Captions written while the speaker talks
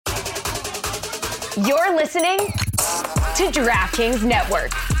You're listening to DraftKings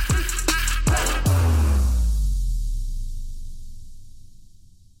Network.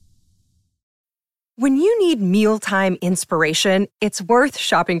 When you need mealtime inspiration, it's worth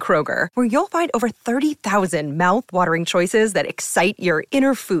shopping Kroger, where you'll find over 30,000 mouth-watering choices that excite your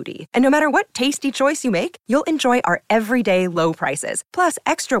inner foodie. And no matter what tasty choice you make, you'll enjoy our everyday low prices, plus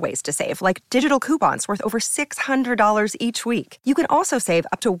extra ways to save, like digital coupons worth over $600 each week. You can also save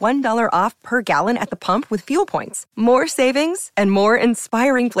up to $1 off per gallon at the pump with fuel points. More savings and more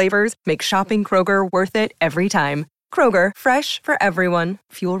inspiring flavors make shopping Kroger worth it every time. Kroger, fresh for everyone.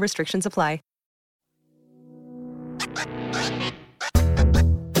 Fuel restrictions apply.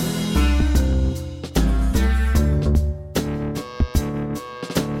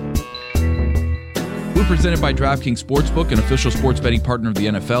 We're presented by DraftKings Sportsbook, an official sports betting partner of the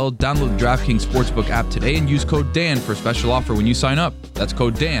NFL. Download the DraftKings Sportsbook app today and use code Dan for a special offer when you sign up. That's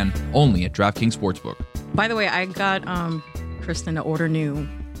code Dan, only at DraftKings Sportsbook. By the way, I got Kristen to order new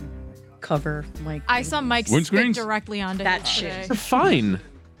cover. I saw Mike spit directly onto that shit. They're fine.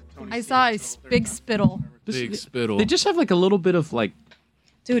 I saw a big spittle. Big spittle. They just have a little bit of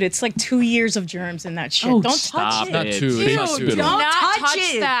Dude, it's 2 years of germs in that shit. Oh, don't stop touch it. Not two. Dude, It's not do spittle. not touch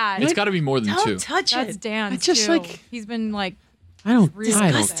it. that. It's got to be more than two. Don't touch That's it. Dan's It's just too. He's been I don't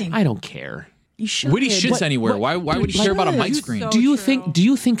disgusting. I don't care. You should. Woody shits anywhere. Why would he care about a mic screen? So Do you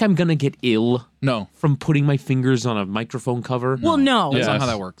true. think I'm gonna get ill No. from putting my fingers on a microphone cover? Well, no. That's not how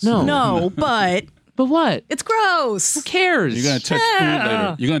that works. No. No, but But what? it's gross. Who cares? You're gonna touch food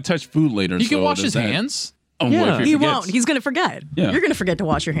later. You're gonna touch food later. He can so wash does his that- hands. Oh, Yeah. what if He forgets? won't. He's going to forget. Yeah. You're going to forget to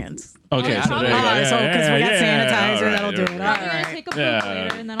wash your hands. Okay, Yeah, so there you go. probably. Yeah, So, 'cause we got sanitizer, all right, that'll do it. yeah. All I'm right. gonna take a poop Yeah.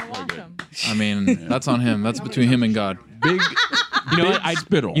 later and then I'll wash them. I mean, that's on him. That's between him and God. Big, You know what?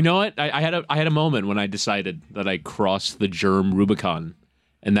 spittle. You know what? I had a moment when I decided that I crossed the germ Rubicon,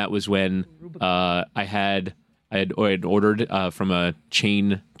 and that was when I had ordered from a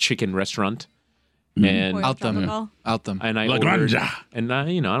chain chicken restaurant, and Pollo Out them. tropical. Out them. and I La ordered, Granja. and I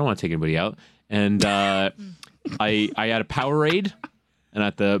don't want to take anybody out, and I had a Powerade, and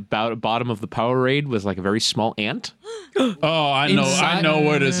at the bottom of the Powerade was a very small ant. Oh, I know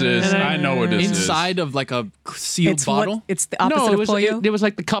what this is. I know what this is. Inside of a sealed It's bottle? It's the opposite No, of pollo. it was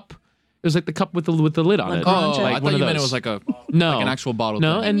like the cup. It was like the cup with the lid on it. Oh, Granja. I one thought of you meant it those. was No, an actual bottle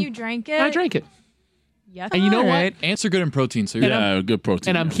No, thing. And and you drank it? I drank it. Yes. And you know Alright. what? Ants are good in protein, so you're Yeah, good protein.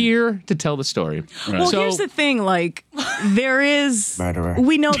 And I'm here to tell the story. Right. Well, So- here's the thing. There is. Murderer.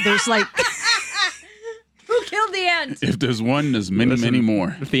 We know there's Who killed the ant? If there's one, there's many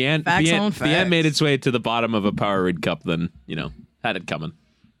more. If the ant, Facts the on ant, the ant facts. made its way to the bottom of a Powerade cup, then had it coming.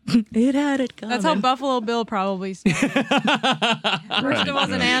 It had it coming. That's how Buffalo Bill probably started. First it was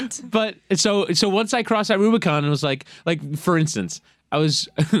an ant. But so once I crossed that Rubicon, it was like for instance, I was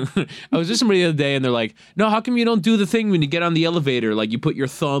with somebody the other day, and they're like, "No, how come you don't do the thing when you get on the elevator? Like you put your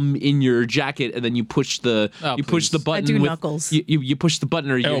thumb in your jacket, and then you push the push the button. I do with, knuckles. You push the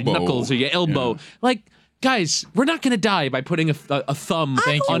button or your Elbow. knuckles or your elbow. Yeah. Guys, we're not gonna die by putting a thumb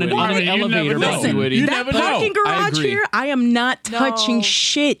Thank you, on an Woody. elevator. You never know. button. Woody. You that never know. parking I garage agree. here. I am not touching No.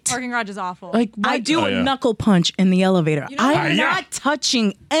 shit. Parking garage is awful. Like I what? do Oh, a yeah. knuckle punch in the elevator. know- I'm Hi-ya. not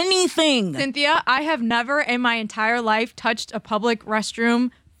touching anything. Cynthia, I have never in my entire life touched a public restroom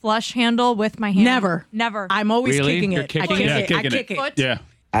flush handle with my hand. Never. I'm always Really? kicking You're it. kicking I kick it? Yeah, it. I kicking kick it. it. Foot. Yeah.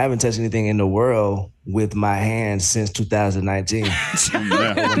 I haven't touched anything in the world with my hands since 2019.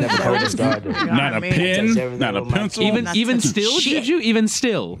 Yeah. Whenever COVID started. Not a man. pen, Touch everything not a with my pencil. phone. even still, did you? Even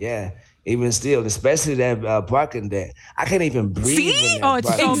still. Yeah. Even still, especially that parking deck. I can't even breathe. See? in that Oh, it's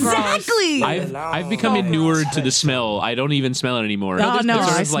parking so deck. gross. Exactly. I've become inured to the smell. I don't even smell it anymore. Oh, no, There's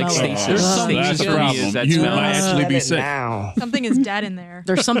sort I of like smell it. stasis. There's something That's Stasis the for me problem. is that You smell. might actually Smell be it sick. now. Something is dead in there.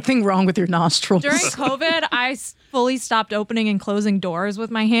 There's something wrong with your nostrils. During COVID, I fully stopped opening and closing doors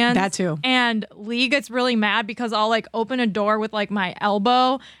with my hands. That too. And Lee gets really mad because I'll open a door with my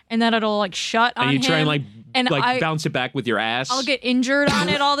elbow and then it'll shut on And you him. try and I bounce it back with your ass. I'll get injured on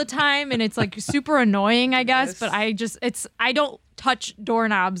it all the time and it's super annoying, I guess. But I don't touch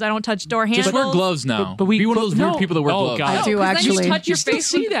doorknobs. I don't touch door handles. Just wear gloves now. But we be one of those weird no. people that wear Oh, gloves. God. I do 'cause then actually. you touch You your still face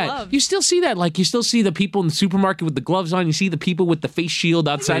see with that. gloves. You still see that. You still see the people in the supermarket with the gloves on. You see the people with the face shield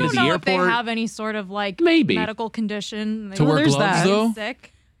I outside don't of the know if they airport. have any sort of Maybe. medical condition. To wear there's gloves, that. though?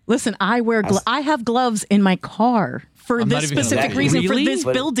 Sick. Listen, I wear I have gloves in my car for I'm not this even gonna specific look at reason you. for Really? this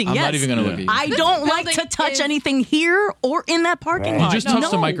But building. I'm yes. not even going to look at you. I don't like building to touch is- anything here or in that parking Right. lot. You just touched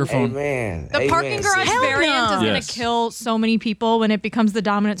the No. microphone. Amen. The parking Amen, garage sis. Hell variant no. is going Yes. to kill so many people when it becomes the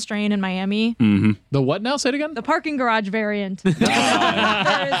dominant strain in Miami. The what now? Say it again. The parking garage variant.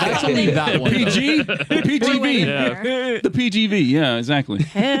 That's only that one. PG? PGV. Yeah. The PGV. Yeah, exactly.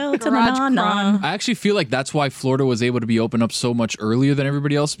 Hell to the Garage na-na. crime. I actually feel like that's why Florida was able to be open up so much earlier than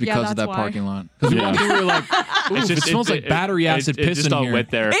everybody else because of that's that why. parking lot. Because we were like, ooh, it smells like battery acid it piss just in all here. went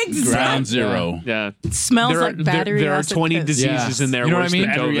there. Ground zero. Yeah. It smells There are, like battery there are acid 20 piss. diseases in there. You know what I worse mean? than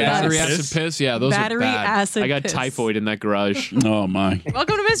Battery COVID. Battery acid acid piss. Yeah, those Battery are bad. acid I got piss. typhoid in that garage. Oh, my.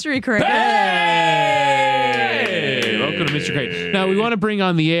 Welcome to Mystery Crate. Hey! Welcome to Mr. Crate. Now, we want to bring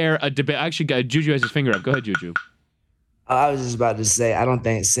on the air a debate. Actually, Juju has his finger up. Go ahead, Juju. I was just about to say, I don't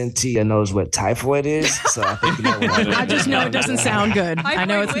think Cynthia knows what typhoid is, so I think that would I just know it doesn't sound good. I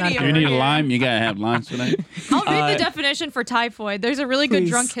know it's not Typhoid You good. need a lime? You got to have limes for that? I'll read the definition for typhoid. There's a really good Please.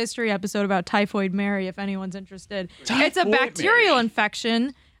 drunk history episode about typhoid Mary if anyone's interested. It's a Typhoid bacterial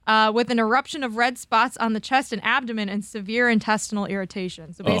infection with an eruption of red spots on the chest and abdomen and severe intestinal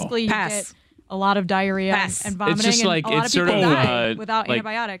irritation. So basically you Pass. get a lot of diarrhea Pass. and vomiting, just and like- a lot it's of people sort of, die without like-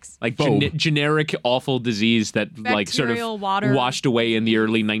 antibiotics. Like Phobe. generic awful disease that like sort Bacterial of water. washed away in the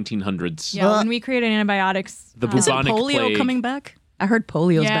early 1900s. Yeah, when we created antibiotics, The Isn't bubonic polio plague. coming back? I heard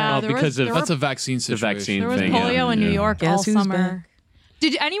polio's Yeah, back. there because of- there That's were- a vaccine The situation. vaccine there was thing. polio in New York Guess all who's summer. back?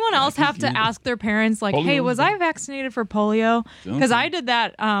 Did anyone else have to ask their parents, like, "Hey, Polio was I vaccinated for polio?" Because I did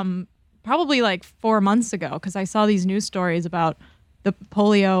that probably like 4 months ago. Because I saw these news stories about the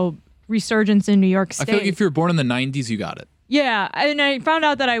polio resurgence in New York I State. feel like if you were born in the 90s, you got it. Yeah, and I found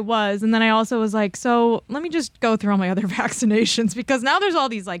out that I was, and then I also was like, so let me just go through all my other vaccinations because now there's all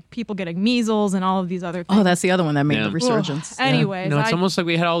these like people getting measles and all of these other things. Oh, that's the other one that made Yeah. the resurgence. Anyways, No, it's I- almost like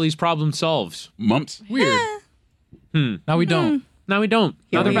we had all these problems solved. Mumps? Weird. Now we don't. Now we don't.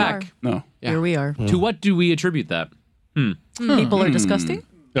 Now they're we back. No. Here we are. To what do we attribute that? People are disgusting.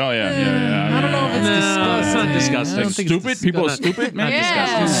 Oh, yeah. I don't know if No, it's not disgusting. I don't think it's Stupid? People are stupid, man?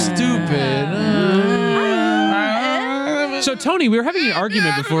 Yeah. Stupid. So, Tony, we were having an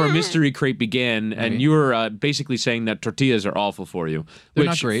argument before Mystery Crate began, and you were basically saying that tortillas are awful for you. They're which,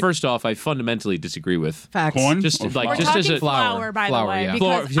 not great. first off, I fundamentally disagree with. Facts. Corn? Just or like- flour? We're just as talking a- flour, by Flour, the way, yeah.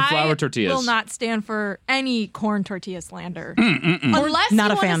 because Flour I tortillas. will not stand for any corn tortilla slander. Unless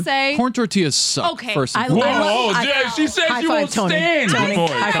Not you a want fan. to say, Corn tortillas suck. Okay. First and I foremost. Whoa, I- yeah, she said High she five, won't Tony. stand Tony, for it.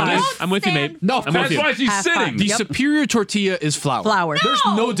 high five. I'm with you, mate. No, I'm with That's you. why she's Half sitting. five. The Yep. superior tortilla is flour. Flour. There's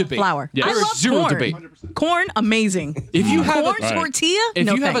no debate. Flour. Yeah. There I is love zero corn. debate. Corn, amazing. If you have corn a, tortilla, if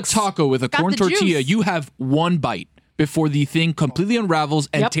no you have a thanks. taco with a Got corn the tortilla, juice. you have one bite before the thing completely unravels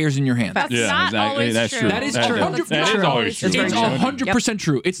and Yep. tears in your hand. that's Yeah, not exactly. always That's true. That is That- true. that- that is always true. It's very It's true. 100%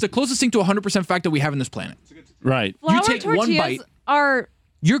 true. It's the closest thing to 100% fact that we have in this planet. Right. You flour take one tortillas bite. are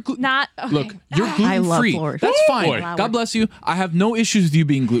You're not okay. Look, you're I gluten love free. flour. That's fine. Boy. God bless you. I have no issues with you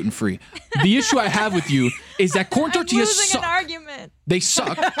being gluten free. The issue I have with you is that corn I'm tortillas losing suck. an argument. They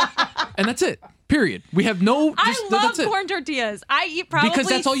suck, and that's it. Period. We have no. I Just, love that's it. corn tortillas. I eat probably Because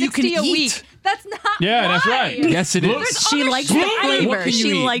that's all you can 60 a eat. week. That's not Yeah, that's why. right. Yes, it Look. is. She other likes shit the I eat. flavor. What can you She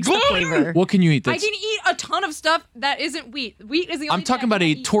eat? likes the flavor. What can you eat? I That's, can eat a ton of stuff that isn't wheat. Wheat is the only I'm thing talking I about a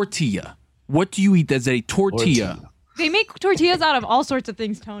can't eat. tortilla. What do you eat that's a tortilla? They make tortillas out of all sorts of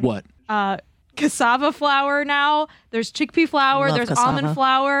things, Tony. What? Cassava flour now. There's chickpea flour. Love There's cassava. almond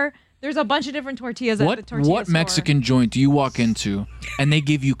flour. There's a bunch of different tortillas at the tortilla What store. Mexican joint do you walk into and they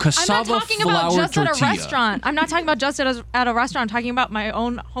give you I'm cassava not talking flour about just tortilla? at a restaurant. I'm not talking about just at a restaurant. I'm talking about my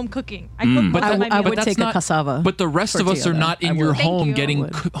own home cooking. I cook most But of that- my I meals. would that's take a not- cassava. But the rest of us tortilla, are not though. in I your would. Thank home you. getting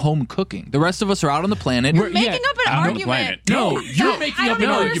home cooking. The rest of us are out on the planet. You're making up an on the argument. planet. No, you're making I up don't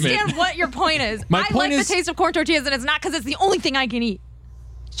an understand argument. what your point is. My I point like is- the taste of corn tortillas, and it's not because it's the only thing I can eat.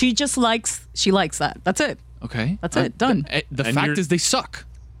 She just likes. She likes that. That's it. Okay. That's it. Done. The And fact you're- is they suck.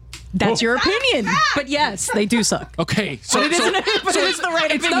 That's your opinion. But yes, they do suck. Okay. So, But it isn't. But it is the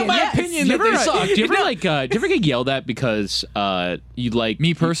right it's opinion. not my yes. opinion Do you that they ever, suck. do you ever like? Do you ever get yelled at because you like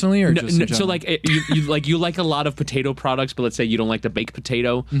Me personally, or No, just in so general? like you like a lot of potato products, but let's say you don't like the baked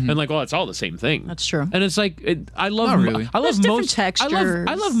potato, and like, oh, it's all the same thing. That's true. And it's like I love Not really. I love There's different most I textures.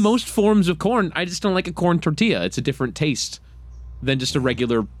 love most forms of corn. I just don't like a corn tortilla. It's a different taste than just a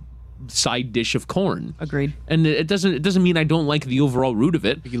regular side dish of corn. Agreed. And it doesn't mean I don't like the overall root of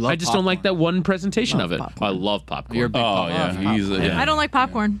it. You love I just don't like popcorn. that one presentation Love of it. popcorn. I love popcorn. You're a big Oh, popcorn. yeah. He's I don't like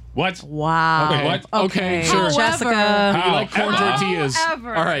popcorn. What? Wow. Okay, what? Okay, sure. However- Jessica. You like corn However. tortillas.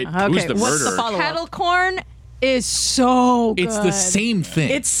 However. All right. Okay. the What's the murderer? follow-up? Kettle corn is so good. It's the same thing.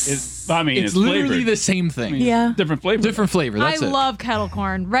 It's I mean, it's literally flavored. the same thing. Yeah. Different flavor. Different flavor. That's I it. love kettle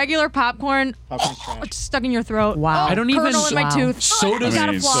corn. Regular popcorn, it's stuck in your throat. Wow. Oh, I don't even- kernel in my Wow. tooth. So does, I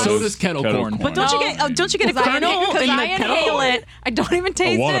gotta floss. so does kettle corn. But don't you get a kernel Because in I the kettle? inhale it. I don't even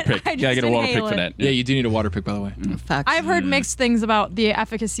taste A water it. pick. I You just gotta get a water pick inhale for it. that. Yeah, you do need a water pick, by the way. Facts. I've heard mixed things about the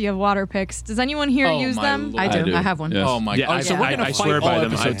efficacy of water picks. Does anyone here Oh, use my them? Lord. I do. I do. I have one. Yes. Oh my Yeah, god! So we're gonna I fight swear all by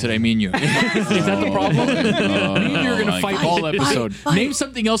them. episode today, me and you. Is that the problem? Me and you are gonna fight all episode. Name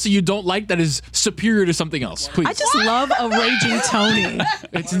something else that you don't like that is superior to something else, please. I just love a raging Tony.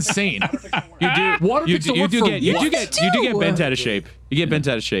 It's insane. You do. Water You picks do, don't you work do for get. You do what? get. You do get bent out of shape. You get bent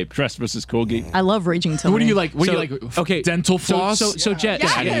out of shape. Crest versus Colgate. I love raging Tony. What do you like? What do you So- like? okay, dental floss. So Jess.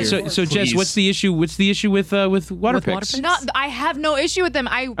 Get outta here. So Jess, Please. what's the issue? What's the issue with water With water picks? picks? Not, I have no issue with them.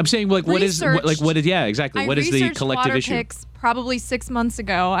 I'm saying like what is yeah, exactly. I What is the researched collective water issue? picks probably 6 months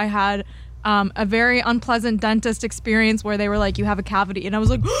ago. I had a very unpleasant dentist experience where they were like, "You have a cavity," and I was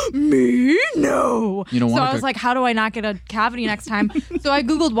like, "Me? No." You don't so water I was pick. like, "How do I not get a cavity next time?" So I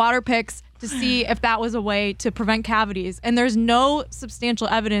googled water picks to see if that was a way to prevent cavities, and there's no substantial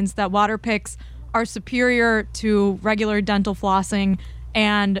evidence that water picks are superior to regular dental flossing.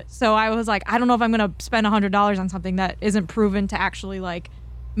 And so I was like, I don't know if I'm gonna spend $100 on something that isn't proven to actually like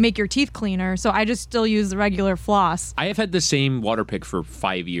make your teeth cleaner. So I just still use the regular floss. I have had the same water pick for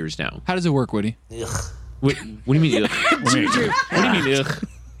 5 years now. How does it work, Woody? What do you mean? Ugh? What do you mean? Ugh?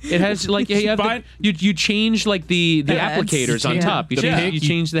 It has like you have to, you change like the heads. applicators on Yeah. top. You The change, pick, you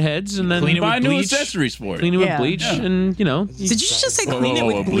change the heads and then clean it Buy with new bleach. accessories for it. clean it with Yeah. bleach, and you know. Did you just say Whoa, clean it whoa,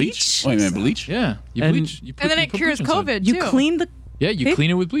 with whoa, bleach? Wait a minute, bleach? Yeah, you And- bleach. You put, And then you it put cures bleach inside. COVID You too. clean the. Yeah, you Pick?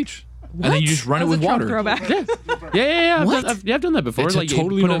 clean it with bleach, and then you just run it That was with a Trump water. throwback. Yeah. What? I've done that before. It's a like you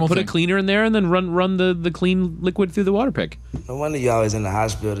totally normal put a thing. cleaner in there and then run the clean liquid through the water pick. No wonder you always in the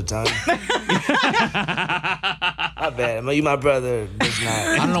hospital, Tony. My bad. You my brother. Does not.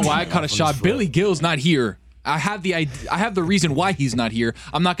 I don't know why I caught a shot. Billy Gill's not here. I have the reason why he's not here.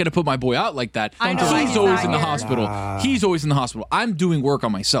 I'm not going to put my boy out like that. I know why He's he's always not in the here. hospital. He's always in the hospital. I'm doing work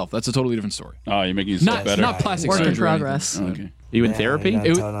on myself. That's a totally different story. Oh, you're making yourself Not better. not plastic Work in surgery or anything. progress. Okay. Are you in therapy?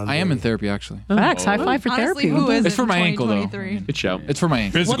 Yeah, I am in therapy actually. Facts. High five for Honestly, therapy. who is It's for my ankle, though. 2023? Good show. It's for my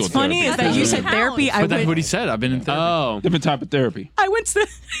ankle. Physical What's funny is therapy. that you said Physical. therapy. But that's what he said. I've been in therapy. Oh, Different type of therapy. I went to.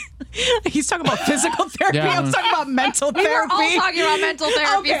 He's talking about physical therapy. Yeah. I was talking about mental We were therapy. all talking about mental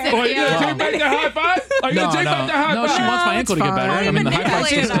therapy, Okay. Oh, you gonna Cynthia. take back the high five? Are you No, gonna take no, back the high no. five? She wants my ankle to get better. fine. I mean, the high five Manipulate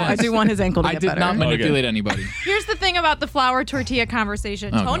still it. I stands. do want his ankle to I get did better. not manipulate anybody. Here's the thing about the flour tortilla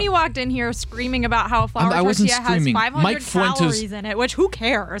conversation. Oh, Tony God. walked in here screaming about how a flour I wasn't tortilla has screaming. 500 Mike Fuentes- calories in it, which who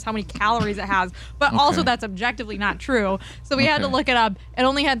cares how many calories it has? But also Okay. that's objectively not true. So we had to Okay. look it up. It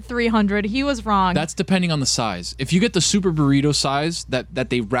only had 300. He was wrong. That's depending on the size. If you get the super burrito size that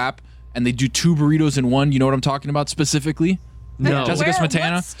they wrap and they do 2 burritos in one, you know what I'm talking about specifically? no. Jessica Where-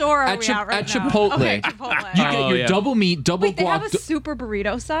 Smetana? What store are At we Chip- at right at now? Chipotle. Okay, Chipotle. You get your yeah. double meat, double Wait, they have guac. a super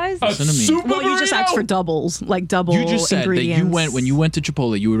burrito size? Listen to me. Super Well, you just asked for burrito? doubles, like double You just said ingredients. that when you went to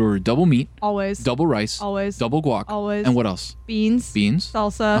Chipotle, you would order double meat, Always. double rice, Always. double guac, Always. and what else? Beans. Beans,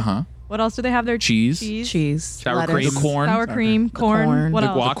 Salsa. Uh-huh. What else do they have there? Cheese. cheese, Sour lettuce. cream. the corn, Sour cream, corn. corn, What the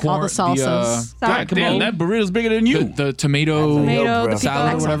else? guac. corn, all the salsas. Sour God damn, that burrito's bigger than you. the tomato, Tomato, the salad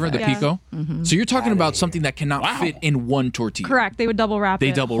or pico. whatever, the Yeah. pico. So you're talking about something that cannot Wow. fit in one tortilla. Correct. They would double wrap They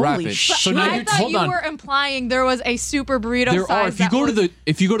it. double wrap Holy it. shit. So now I you're thought hold you on. were implying there was a super burrito There size. are. If you that go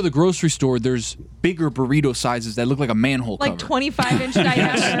to was the grocery store, there's bigger burrito sizes that look like a manhole like cover. 25-inch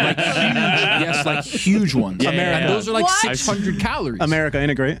diameter. Yes, like huge ones. Yeah, And those are like What? 600 calories. America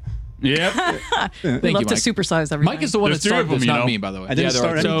Integrate. Yep. Thank Love you, to Mike. supersize everything. Mike is the one that There's 3 of started them, this, you not know. me, by the way. I didn't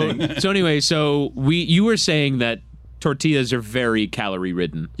there are start two. anything. So anyway, you were saying that tortillas are very calorie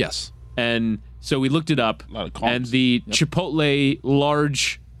ridden. Yes. And so we looked it up, A lot of carbs. and the Chipotle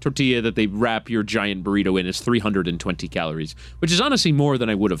large tortilla that they wrap your giant burrito in is 320 calories, which is honestly more than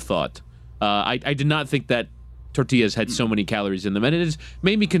I would have thought. I did not think that tortillas had so many calories in them, and it has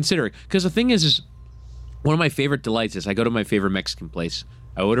made me consider it. Because the thing is one of my favorite delights is I go to my favorite Mexican place,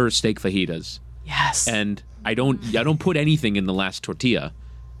 I order a steak fajitas, yes. and I don't put anything in the last tortilla.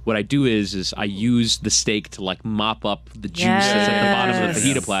 What I do is I use the steak to like mop up the juices at the bottom of the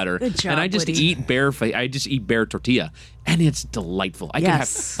Yes. fajita platter, Good job, and I just Woody. eat bare tortilla, and it's delightful. I can have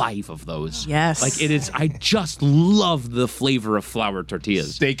Yes. 5 of those. Yes. like it is. I just love the flavor of flour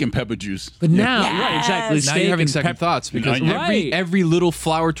tortillas. Steak and pepper juice. But now, right, exactly. Now steak you're having and second thoughts because Right. every little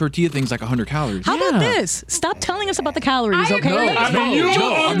flour tortilla thing's like 100 calories. How about Yeah. this? Stop telling us about the calories, I okay? agree. I mean, you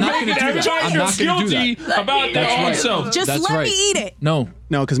no, are I'm not gonna making do that. everybody I'm not gonna do guilty about their own right. self. Just That's let right. me eat it. No.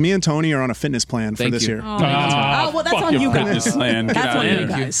 No, because me and Tony are on a fitness plan for Thank this you. year. Oh, well, that's fuck on your you guys. fitness plan. Get That's outta on here. you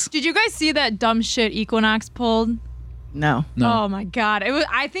Thank you. guys. Did you guys see that dumb shit Equinox pulled? No. Oh my God.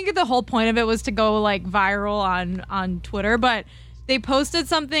 I think the whole point of it was to go like viral on Twitter, but they posted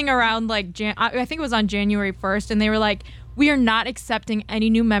something around like I think it was on January 1st, and they were like, we are not accepting any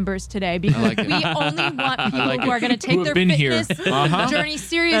new members today because we only want people who are going to take their fitness journey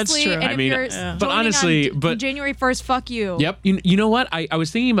seriously. That's true. And if you're joining but honestly, on January 1st, fuck you. Yep. You know what? I was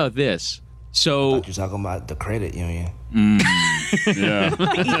thinking about this. So You're talking about the credit union. Yeah.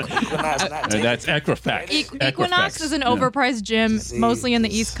 Equinox, not taking- That's Equifax. Equinox is an overpriced gym, mostly in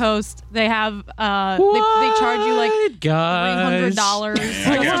the East Coast. They have they charge you like $300 just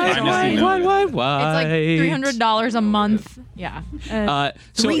to join. Why? It's like $300 a month. Yeah.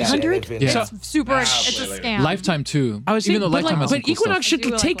 So 300? Yeah. Super. It's a scam. Lifetime too. I was Even saying, though but, Lifetime has some but cool Equinox stuff.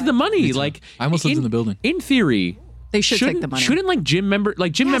 should take the money. Like I almost lived in the building. In theory, They should take shouldn't- the money. Shouldn't like gym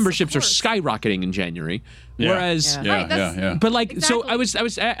memberships are course. skyrocketing in January, Yeah. whereas Yeah. Right, that's- but like so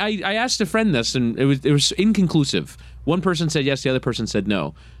I asked a friend this and it was inconclusive. One person said yes, the other person said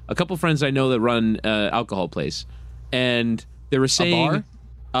no. A couple friends I know that run alcohol place, and they were saying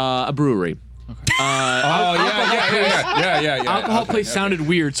a brewery. Yeah. Alcohol place sounded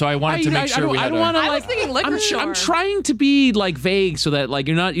weird, so I wanted to make sure we had. I was thinking liquor store. I'm trying to be like vague so that like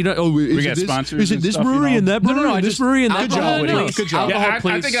you're not. Oh, We got sponsors. Is it and this stuff, brewery and that brewery? No, and this brewery and that. Good job, brewery? Woody. Good job. Yeah,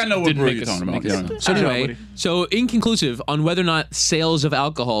 Alcohol I think I know what didn't brewery make you're us- talking about. make us- Yeah. So anyway, so inconclusive on whether or not sales of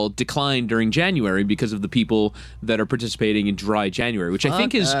alcohol declined during January because of the people that are participating in dry January, which I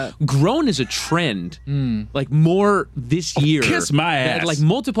think is grown as a trend, like more this year. Kiss my that, ass. like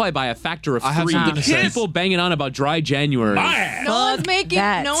multiply by a factor of I have 3. something to say. People banging on about dry January. My ass.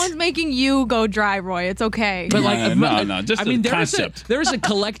 No one's making you go dry, Roy. It's okay. But like, No, just I mean, the there is concept. there is a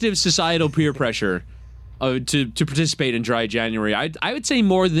collective societal peer pressure to participate in dry January. I would say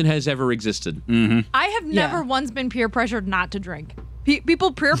more than has ever existed. I have never once been peer pressured not to drink.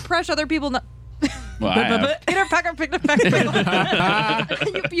 People peer pressure other people not. Well, I have. Peter Pecker.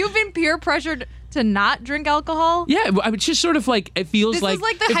 You've been peer pressured to not drink alcohol? Yeah, I mean, it's just sort of like it feels This like is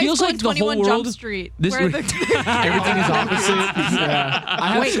like the it high feels school like in the whole 21 world. Jump Street. This where re- the- Everything is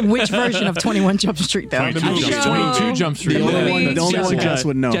opposite. Wait, which version of 21 Jump Street, though? 22 Jump Street. 22 Jump Street. The movie. The only one Jess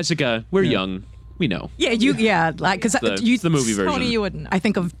would know. Jessica, we're young. We know. Yeah, like, because It's the movie version. Tony, you wouldn't know. I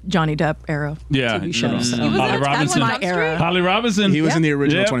think of Johnny Depp era Yeah, TV shows. no. So. He was Holly in a Robinson. 21 My Jump era. Street? Holly Robinson. He was in the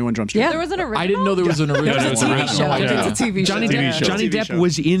original Yeah. 21 Jump Street. Yeah. There was an original? I didn't know there was an original. Yeah, It was a TV show. Yeah. It's a TV show. Johnny TV Depp, show. Johnny TV Depp show.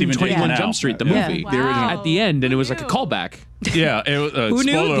 was in Steven 21 Canal. Jump Street, the Yeah. movie, Wow. The original. at the end, and it was like a Who callback. Yeah, it was Who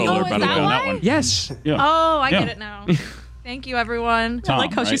knew? spoiler Oh, alert is by the way that on why? that one. Yes. Yeah. Oh, I Yeah. get it now. Thank you, everyone. Tom, I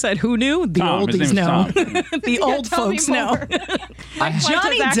like how she right? said, "Who knew?" The Tom, his oldies name's know. Tom. The old Tell me folks know. more.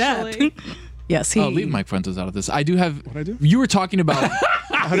 Johnny Depp. Yes, he. Oh, leave Mike Fuentes out of this. I do have. What'd I do? You were talking about.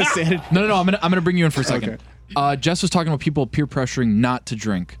 How to say it? No. I'm gonna bring you in for a second. Okay. Jess was talking about people peer pressuring not to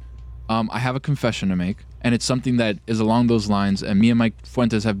drink. I have a confession to make, and it's something that is along those lines. And me and Mike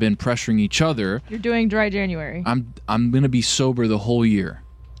Fuentes have been pressuring each other. You're doing dry January. I'm gonna be sober the whole year.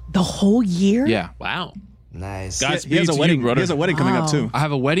 The whole year? Yeah. Wow. Nice. Godspeed He has a to wedding. you, brother. He has a wedding coming up too. I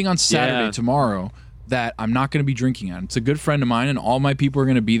have a wedding on Saturday Yeah. tomorrow that I'm not gonna be drinking at. It's a good friend of mine, and all my people are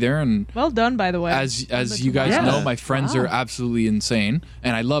gonna be there. And Well done, by the way. as you guys Yeah. know, my friends are absolutely insane,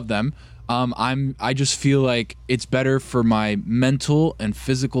 and I love them. I just feel like it's better for my mental and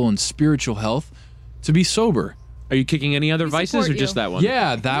physical and spiritual health to be sober. Are you kicking any other vices support or just you. that one?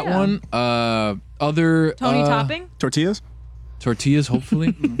 Yeah, that Yeah. one. Other Tony Topping? Tortillas? tortillas.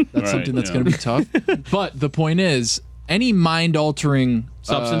 Hopefully, that's Right, something that's yeah. going to be tough. But the point is, any mind-altering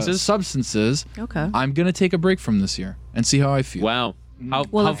Substances? Okay. I'm going to take a break from this year and see how I feel. Wow.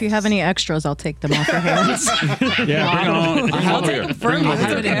 Well, if you have any extras, I'll take them off your hands. Yeah, bring it on. Bring it I'll over take here. them firmly. I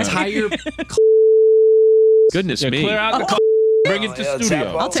have an entire. Goodness Yeah, me. clear out the bring it to Yeah, studio.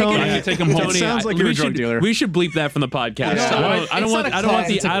 Chapo. I'll take it. Yeah, take him home. It sounds like you're a drug dealer. We should bleep that from the podcast. Yeah. I don't want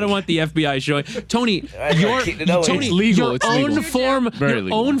the FBI showing. Tony, your Keep it going. Tony, It's legal. your It's own legal. form, Very your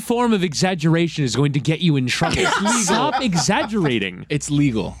legal. own form of exaggeration is going to get you in trouble. Stop exaggerating. It's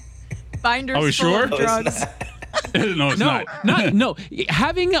legal. Binders Are we full sure? of drugs. No, it's No, not. no.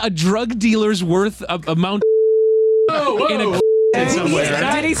 Having a drug dealer's worth of amount in a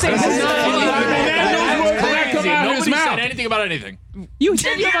somewhere. Did he say Nobody Nobody said anything about anything. You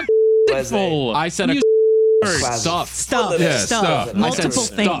said you have a full. I said a stuff. Stuff. Yeah, stuff. stuff. Multiple I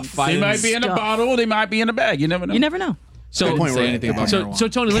said things. stuff. I They might didn't be in a Stuff. bottle. They might be in a bag. You never know. You never know. So I didn't say anything about marijuana. so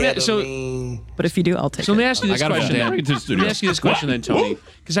Tony, let me Ketamine. But if you do, I'll take let me it. ask you this I gotta question. vote Then. Bring it to the Let studio. me ask you this question then, Tony,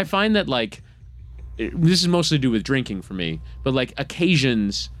 because I find that like this is mostly to do with drinking for me, but like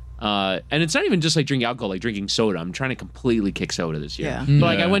occasions And it's not even just like drinking alcohol, like drinking soda. I'm trying to completely kick soda this year. Yeah. But,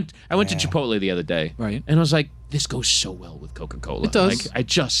 like I went to Chipotle the other day, Right. and I was like, this goes so well with Coca-Cola. It does. Like, I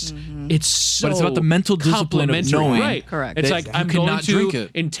just, it's so. But it's about the mental discipline of complimentary. knowing. Right. Correct. It's that like you I'm going cannot to drink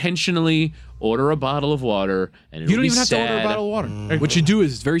it. intentionally order a bottle of water, and You don't be even have to order a sad. bottle of water. What you do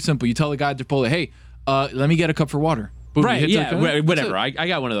is very simple. You tell the guy at Chipotle, hey, let me get a cup for water. Boom, Right, you hit yeah, the cup. whatever. That's it. I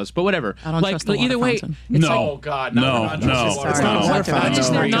got one of those, but whatever. I don't like, trust the either water way, fountain. it's No. like, Oh, God. No. It's not water fountain. I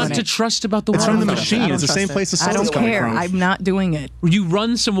just know doing not it. to trust about the It's water from the fountain. machine. I don't It's the same trust place the it. I soda's don't coming care. from. I'm not doing it. You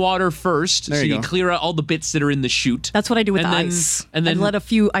run some water first, There so you you go. clear out all the bits that are in the chute. That's what I do with And the then- ice. and then- I let a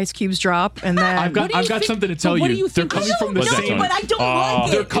few ice cubes drop, and then I've got something to tell what do you. you They're think- coming from the What's that, same. Tony? but I don't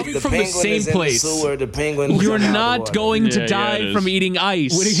like They're it. coming The from the penguin same is in place. The sewer, the penguin is You're in the not water. going to Yeah, die it from is. eating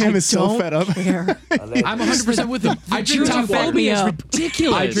ice. Whittingham is so Don't fed up. care. I'm 100% with them. I drink tap water. Phobia is Yeah.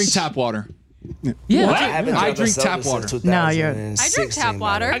 ridiculous. I drink tap water. Yeah. I haven't I drank a drink soda tap water. since No, you're- 2016, I drink tap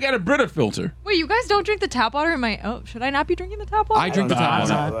water. man. I got a Brita filter. Wait, you guys don't drink the tap water in my? Oh, should I not be drinking the tap water? I drink the don't tap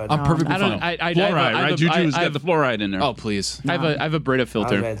know. water. No, I'm perfectly I don't. fine. I Fluoride, have right? a- Juju's I got the fluoride in there. Oh, please. have a Brita I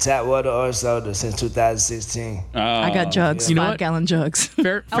filter. drank tap water or soda since 2016. I got jugs, You know what? 5-gallon jugs.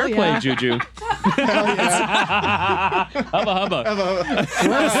 Fair play, yeah. Juju. Hubba hubba.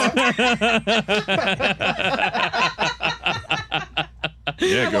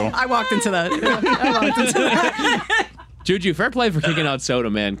 Yeah, go. I walked into that. Juju, fair play for kicking out soda,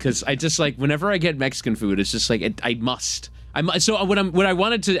 man. Because I just like whenever I get Mexican food, it's just like I must. So what I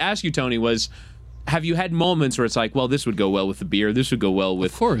wanted to ask you, Tony, was, have you had moments where it's like, well, this would go well with the beer, this would go well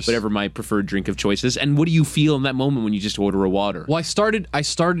with whatever my preferred drink of choice is, and what do you feel in that moment when you just order a water? Well, I started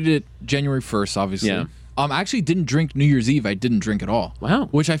it January 1st, obviously. Yeah. I actually didn't drink New Year's Eve. I didn't drink at all. Wow.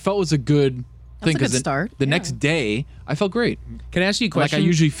 Which I felt was a good thing. a good 'cause start. The next day, I felt great. Can I ask you a Like question? I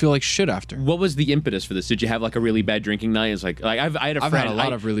usually feel like shit after. What was the impetus for this? Did you have like a really bad drinking night? It's like I had a I've friend. had a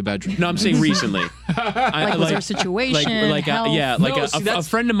lot of really bad drinks. No, I'm saying recently. Like, was there a situation? Health? Yeah, No, like a that's-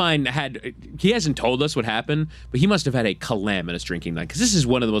 friend of mine had. He hasn't told us what happened, but he must have had a calamitous drinking night because this is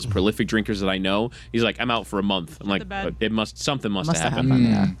one of the most prolific drinkers that I know. He's like, I'm out for a month. I'm like, the bed. something must Must have have happened.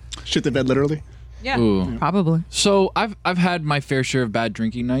 happened, Shit the bed, literally. Yeah. Ooh. Probably. So I've had my fair share of bad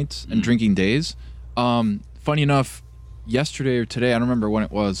drinking nights and drinking days. Funny enough, yesterday or today, I don't remember when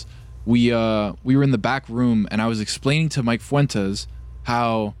it was, we were in the back room and I was explaining to Mike Fuentes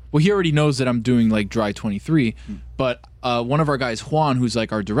how, well, he already knows that I'm doing like Dry 23, but one of our guys, Juan, who's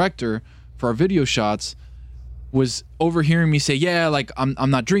like our director for our video shots, was overhearing me say, yeah, like I'm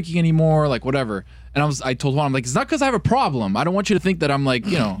not drinking anymore, like whatever. And I told Juan, I'm like, it's not because I have a problem. I don't want you to think that I'm like,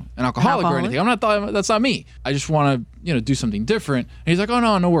 you know, an alcoholic or anything. That's not me. I just want to, do something different. And he's like,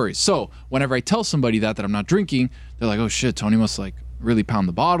 oh no worries. So whenever I tell somebody that I'm not drinking, they're like, oh shit, Tony must like really pound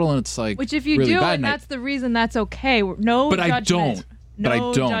the bottle, and it's like, Which if you really do, bad and night. that's the reason, that's okay. No But judgment. I don't. But I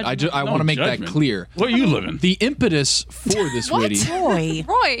No don't. judgment. I want to make judgment. that clear. Where are you living? The impetus for this, Witty. Boy.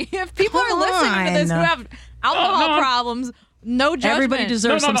 Roy, if people are Come listening to this who on. have alcohol problems, no judgment. Everybody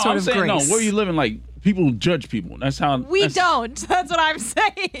deserves some sort I'm of saying, grace. no, where you living, like, people judge people. That's how. We don't. That's what I'm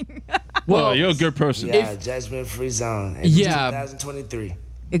saying. Well, you're a good person. Yeah, judgment-free zone. In Yeah. 2023.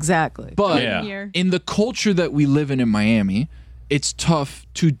 Exactly. But Yeah. Year. in the culture that we live in Miami, it's tough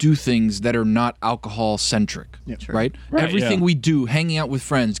to do things that are not alcohol centric, right? Everything yeah. we do, hanging out with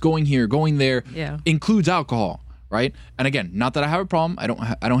friends, going here, going there, Yeah. includes alcohol, right? And again, not that I have a problem. I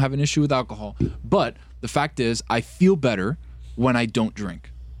don't have an issue with alcohol, but the fact is, I feel better when I don't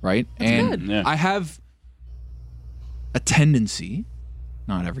drink, right? good. Yeah. I have a tendency,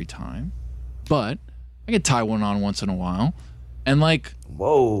 not every time, but I can tie one on once in a while, and like.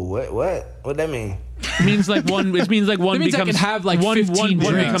 Whoa, what that mean? It means like one. It means like one That means I becomes can have, like, one. 15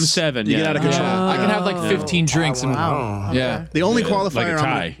 One drinks. becomes 7. You get out of control. I can have like 15 drinks and Wow. yeah. The only like a qualifier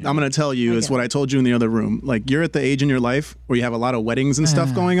tie. I'm going to tell you is what I told you in the other room. Like, you're at the age in your life where you have a lot of weddings and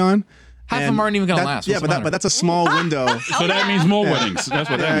stuff going on. Half of and them aren't even gonna that- last. Yeah, What's the matter? but that's a small window. So that means more weddings. That's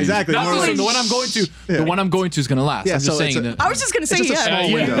what that Yeah, means. exactly. No, More listen, the weddings. one I'm going to is gonna last. Yeah, I'm so just saying it's a- that I was just going to say, It's just a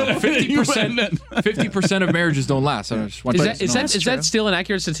small window. 50% of marriages don't last. I just want Is you that to is know. that is that still an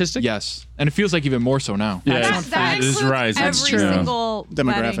accurate statistic? Yes, and it feels like even more so now. Yeah, That it is includes rising. every single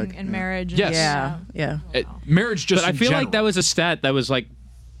Demographic. wedding and marriage. Yes. yeah. Marriage just. But I in feel general. like that was a stat that was like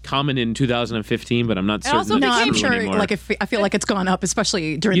common in 2015, but I'm not certain. also that No, it's I'm true sure. anymore. Like, I feel like it's gone up,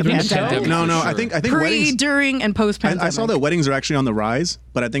 especially during You the think so? pandemic. No, For I sure. think Pre, weddings. during, and post pandemic. I saw that weddings are actually on the rise,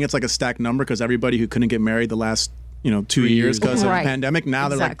 but I think it's like a stacked number because everybody who couldn't get married the last 2 years because of the Right. pandemic, now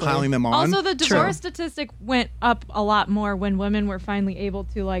they're like Exactly. piling them on. Also, the True. divorce statistic went up a lot more when women were finally able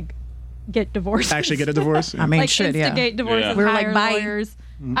to like get divorced. Actually get a divorce. I mean, like shit, yeah. instigate divorce Yeah. and We were like, hire bye. lawyers.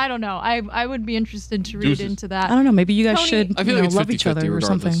 I don't know. I would be interested to read into that. I don't know. Maybe you guys Tony- should I feel like it's love each 50-50 other or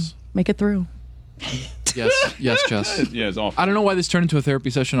something. regardless. Make it through. Yes, Jess. Yeah, it's awful. I don't know why this turned into a therapy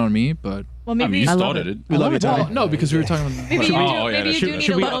session on me, but Well, I maybe mean, you I love started it. it. We love you, Tony. well, no, because we were talking about. maybe you do, Oh, yeah, maybe you that's do true. need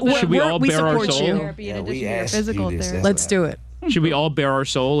Should a we- little bit should we all we bare our support soul? you. therapy in Yeah, addition we to your asked physical you this, therapy. that's Let's do it. Should we all bare our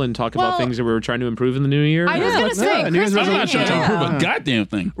soul and talk about Well- things that we were trying to improve in the new year? I was gonna say, New Year's Chris I'm not trying to Whittingham. improve a goddamn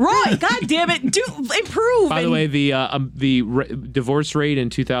thing. Right. God damn it. Do improve. By the and- way, the divorce rate in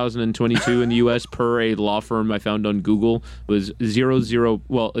 2022 in the U.S. per a law firm I found on Google was is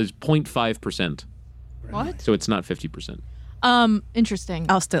 0.5%. What? So it's not 50%. Interesting.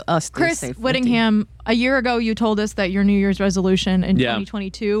 I'll still Chris say 50. Whittingham, a year ago you told us that your New Year's resolution in Yeah.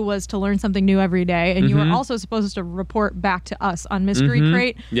 2022 was to learn something new every day, and you were also supposed to report back to us on Mystery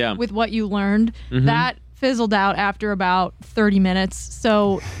Crate Yeah. with what you learned. That fizzled out after about 30 minutes.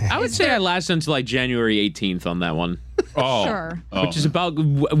 So I would say I lasted until like January 18th on that one, Oh, Sure. Oh. which is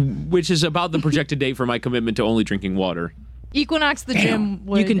about the projected date for my commitment to only drinking water. Equinox the gym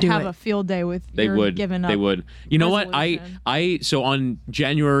would can do have it. a field day with They your would. giving up. They would. You know what? resolution. So on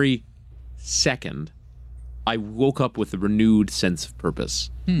January 2nd, I woke up with a renewed sense of purpose.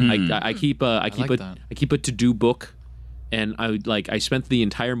 I keep a to-do book, and I spent the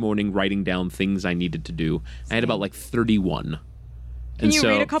entire morning writing down things I needed to do. I had about like 31. Can you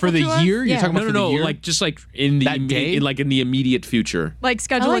read a couple for the to us? year, you're Yeah. talking about for the year. like just like in the That day? in the immediate future. Like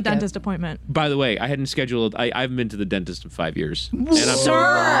schedule I like a it. dentist appointment. By the way, I hadn't scheduled. I haven't been to the dentist in 5 years,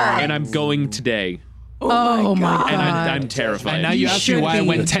 Sir! and I'm going today, Oh my God. and I'm terrified. and now you ask me should why I be.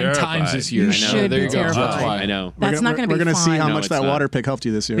 went 10 Terrified. times this year. You I know. should There be you go. terrified. That's why. I know. That's not going to We're be gonna see fun. how No, much it's that not. water pick helped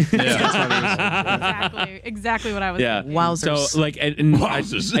you this year. Exactly what I was Yeah. thinking. Wowzers. So like,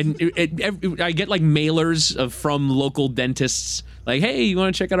 I get like mailers from local dentists, like, hey, you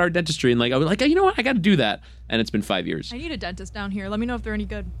want to check out our dentistry? And like, I was like, you know what, I got to do that. And it's been 5 years. I need a dentist down here. Let me know if they're any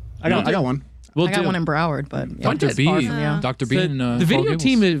good. I got one. We'll I got do. one in Broward, but yeah, Dr. it's B, far from you. Dr. B, The, and the video Coral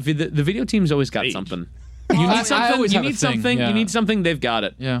team, Gables. the video team's always got something. You I need something. always You have a need thing, something. yeah. You need something. They've got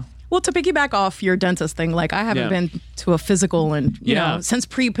it. Yeah. Well, to piggyback off your dentist thing, like I haven't Yeah. been to a physical and you Yeah. know since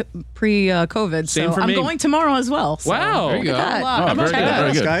COVID, Same so for I'm me. going tomorrow as well. So. Wow. There you go. Look at that. Oh, very good. Check it out.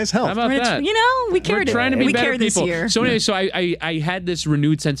 Very good. Guys, help. How about that? You know, we We're cared. trying to be we better cared this people. year. So anyway, so I had this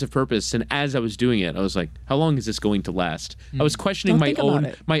renewed sense of purpose, and as I was doing it, I was like, how long is this going to last? I was questioning Don't think about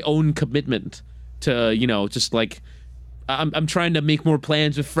it. my own commitment to, just like, I'm trying to make more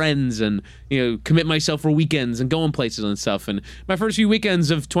plans with friends and commit myself for weekends and going places and stuff. And my first few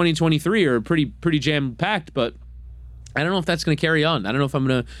weekends of 2023 are pretty jam packed, but I don't know if that's going to carry on. I don't know if I'm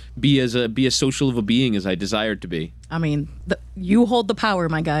going to be as social of a being as I desired to be. I mean, you hold the power,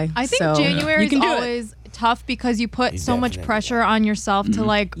 my guy. I think so January you can is do it. always tough because you put You so much definitely pressure on yourself to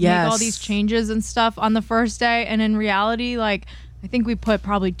like make all Yes. these changes and stuff on the first day, and in reality, like I think we put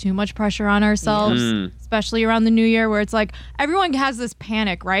probably too much pressure on ourselves, especially around the new year, where it's like everyone has this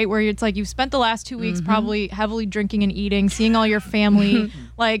panic, right? Where it's like you've spent the last 2 weeks probably heavily drinking and eating, seeing all your family,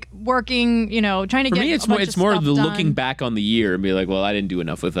 like working, trying to For get. me, a bunch it's of more stuff the done. looking back on the year and be like, well, I didn't do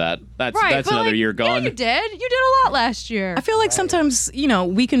enough with that. That's Right, but another like, year gone. Yeah, you did. You did a lot last year. I feel like sometimes,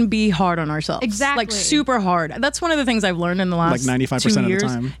 we can be hard on ourselves. Exactly. Like super hard. That's one of the things I've learned in the last Like 95% 2 of the years.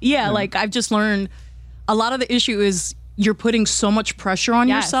 time. Yeah, like I've just learned a lot of the issue is you're putting so much pressure on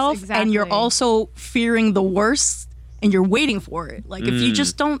Yes, yourself and you're exactly. also fearing the worst and you're waiting for it. Like if you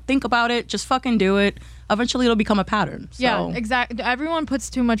just don't think about it, just fucking do it. Eventually it'll become a pattern. So. Yeah, exactly. Everyone puts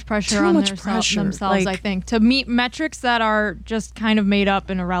too much pressure Too on much themselves, pressure, I like- think, to meet metrics that are just kind of made up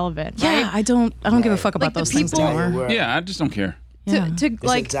and irrelevant. Yeah, right? I don't give a fuck about Like the those things people- anymore. Yeah, I just don't care. Yeah. To This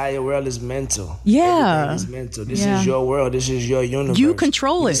like, entire world is mental. Yeah. Everything is mental. This Yeah. is your world. This is your universe. You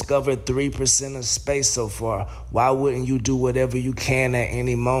control We it. discovered 3% of space so far. Why wouldn't you do whatever you can at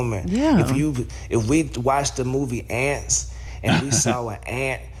any moment? Yeah. If we watched the movie Ants and we saw an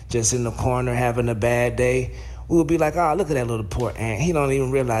ant just in the corner having a bad day, we would be like, oh, look at that little poor ant. He don't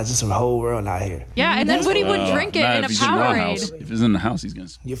even realize there's a whole world out here. yeah, and then Woody would drink it Not in a if he's in the Powerade. house. If he's in the house, he's gonna.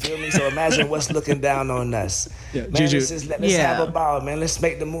 You feel me? So imagine what's looking down on us. Yeah, Man, Juju. let's Yeah. have a ball, man. Let's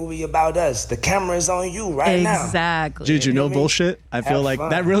make the movie about us. The camera is on you right now. Exactly. Juju, no me? bullshit. I feel Have like fun.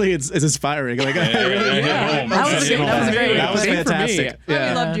 that really is inspiring. Like, That was great. That was Same for me. fantastic. We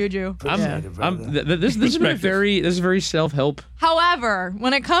love Juju. Appreciate it, brother. This has been this is very self-help. However,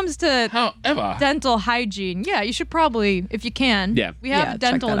 when it comes to However, dental hygiene, yeah, you should probably, if you can. Yeah. We have Yeah, check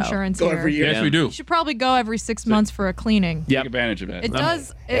dental that out. insurance Go here. every year. yes, we do. You should probably go every 6 months for a cleaning. Yeah. Take advantage of that. It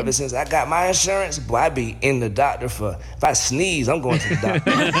does. Ever since I got my insurance, boy, I be in the doctor for. If I sneeze, I'm going to the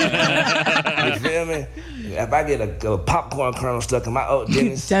doctor. You feel me? If I get a popcorn kernel stuck in my old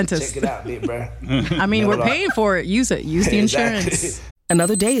dentist, Dentist. check it out, big bro. I mean, we're paying for it. Use it. Use the insurance. Exactly.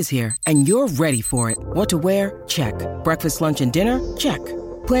 Another day is here, and you're ready for it. What to wear? Check. Breakfast, lunch, and dinner? Check.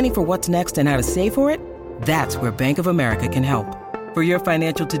 Planning for what's next and how to save for it? That's where Bank of America can help. For your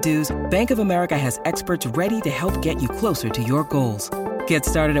financial to-dos, Bank of America has experts ready to help get you closer to your goals. Get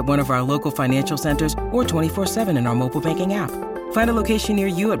started at one of our local financial centers or 24/7 in our mobile banking app. Find a location near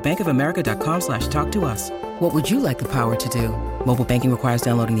you at bankofamerica.com/talktous. What would you like the power to do? Mobile banking requires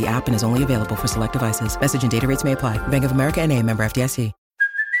downloading the app and is only available for select devices. Message and data rates may apply. Bank of America NA, member FDIC.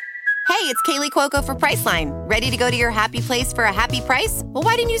 Hey, it's Kaylee Cuoco for Priceline. Ready to go to your happy place for a happy price? Well,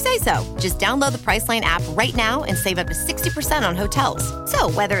 why didn't you say so? Just download the Priceline app right now and save up to 60% on hotels.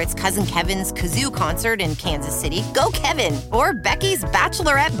 So whether it's Cousin Kevin's Kazoo Concert in Kansas City, go Kevin, or Becky's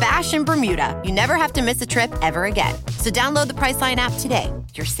Bachelorette Bash in Bermuda, you never have to miss a trip ever again. So download the Priceline app today.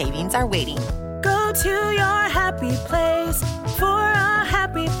 Your savings are waiting. Go to your happy place for a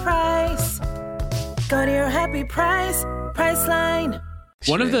happy price. Go to your happy price, Priceline.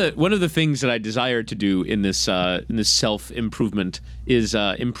 One of the things that I desire to do in this self-improvement is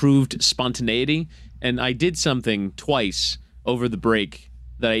improved spontaneity, and I did something twice over the break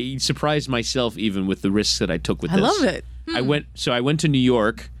that I surprised myself even with the risks that I took with this. I love it. I went to New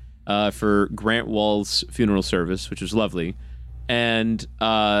York for Grant Wall's funeral service, which was lovely, and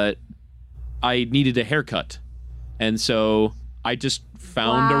I needed a haircut, and so I just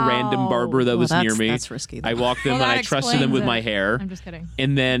found a random barber that was near me. That's risky, though. I walked them and I trusted them with my hair. I'm just kidding.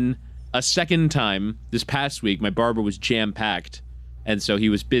 And then a second time this past week, my barber was jam-packed, and so he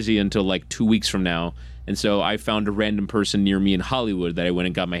was busy until like 2 weeks from now. And so I found a random person near me in Hollywood that I went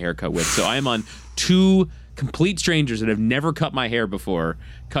and got my hair cut with. So I am on two complete strangers that have never cut my hair before,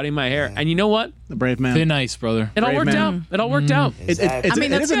 cutting my hair. And you know what? The brave man. Thin ice, brother. It all worked out. It all worked out. It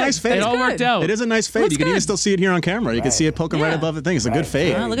is a nice fade. It all worked out. It is a nice fade. You can even still see it here on camera. You can see it poking right above the thing. It's a good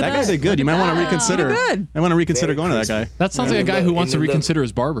fade. look at That guy did good. You might want to reconsider. Good. I want to reconsider going to that guy. That sounds like a guy who wants to reconsider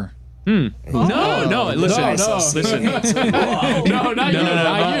his barber. No, listen. Listen. No, not you.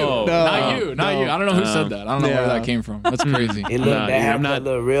 Not you. I don't know who said that. I don't know where that came from. That's crazy. It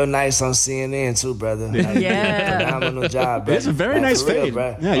looked real nice on CNN too, brother. Like, phenomenal job, brother. It's a very nice fade.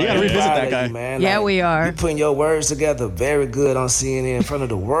 Bro. Yeah, you got to revisit that guy. You, man. Yeah, we are. You putting your words together very good on CNN in front of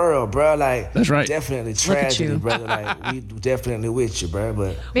the world, bro. Like, that's right. Definitely tragedy, brother. Like, we definitely with you, bro.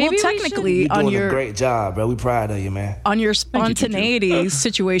 But well, technically, you're doing a great job, bro. We proud of you, man. On your spontaneity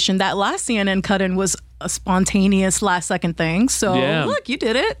situation, that last CNN cut-in was a spontaneous last-second thing. So, look, you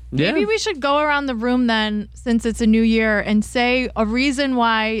did it. Maybe we should go around the room then, since it's a new year, and say a reason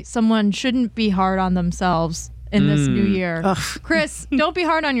why someone shouldn't be hard on themselves in this new year. Chris, don't be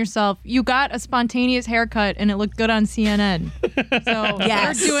hard on yourself. You got a spontaneous haircut, and it looked good on CNN. So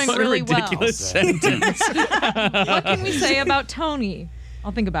you're doing really well. What a ridiculous sentence. What can we say about Tony?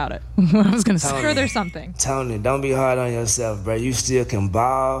 I'll think about it. I was going to say. Sure, there's something. Tony, don't be hard on yourself, bro. You still can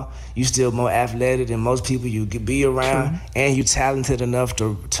ball. You still more athletic than most people you could be around. And you talented enough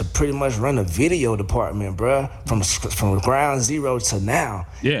to pretty much run a video department, bro. From ground zero to now.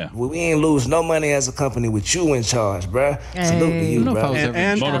 Yeah. We ain't lose no money as a company with you in charge, bro. Salute to you, bro.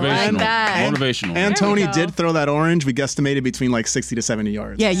 And motivational. And Tony did throw that orange. We guesstimated between like 60 to 70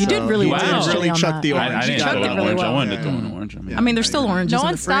 yards. Yeah, you did really well. He did really chuck the orange. I didn't chucked throw it an really orange. well. I wanted to throw an orange. I mean, there's still oranges No in the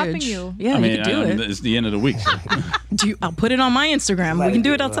one's stopping fridge. you. Yeah, you can do it. It's the end of the week. I'll put it on my Instagram. We can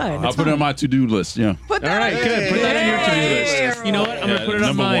do it outside. I'll put it on my to-do list. Yeah. All right, good. Put that on your to-do list. You know what? I'm going to put it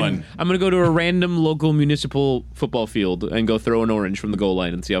on mine. One. I'm going to go to a random local municipal football field and go throw an orange from the goal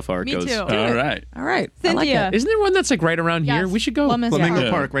line and see how far it goes. Me too. All right. All right. Cynthia. I like it. Isn't there one that's like right around here? Yes. We should go. Flamingo Yeah.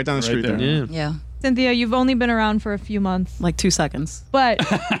 Park, right down the street Right there. Yeah. Cynthia, you've only been around for a few months, Like 2 seconds. but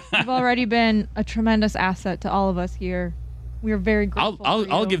you've already been a tremendous asset to all of us here. We are very grateful.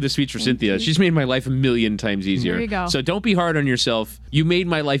 I'll give the speech for Cynthia. She's made my life a million times easier. There you go. So don't be hard on yourself. You made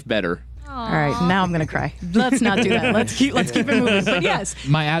my life better. All right, now I'm going to cry. Let's not do that. Let's keep it moving. But yes.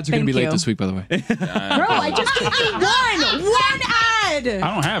 My ads are going to be Thank late you. this week, by the way. Bro, I just gave you one ad.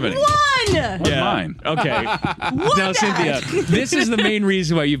 I don't have any. One. What's mine? Okay. Now, Cynthia, this is the main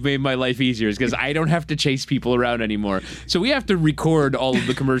reason why you've made my life easier is because I don't have to chase people around anymore. So we have to record all of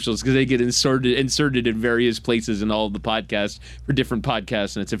the commercials because they get inserted in various places in all of the podcasts for different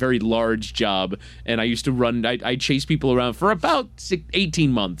podcasts, and it's a very large job. And I used to run, I chase people around for about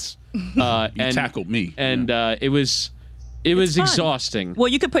 18 months. You tackled me. And it was exhausting. Well,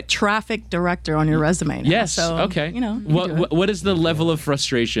 you could put traffic director on your resume now. Yes. So, okay. You know. You can do it. What is the level of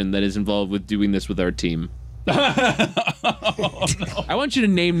frustration that is involved with doing this with our team? I want you to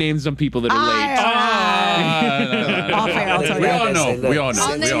name names on people that are late. Off air, I'll tell you. We all know. We all know.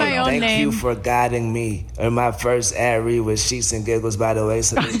 I'll name my own Thank name. you for guiding me. And my first ad read was Sheets and Giggles, by the way.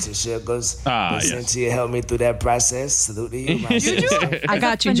 Salute to Sugars. Yes. Cynthia helped me through that process. Salute to you, my sister. I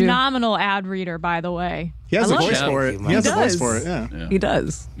got you, Ju. Phenomenal ad reader, by the way. He has I a love voice that. for it. He has a voice for it. Yeah. He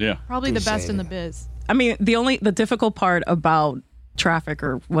does. Yeah. Probably the best in the Appreciate biz. I mean, the difficult part about traffic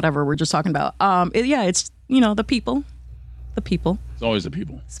or whatever we're just talking about, it's the people. The people. It's always the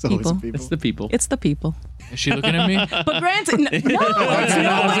people. It's always the people. It's the people. It's the people. Is she looking at me? But granted, no, it's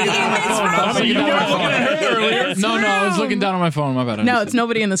nobody in this room. No, I was looking down on my phone. My bad. No, it's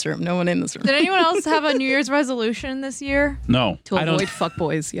nobody in this room. No one in this room. Did anyone else have a New Year's resolution this year? No. To avoid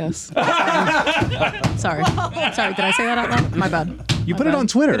fuckboys, yes. Sorry. Did I say that out loud? My bad. You put it on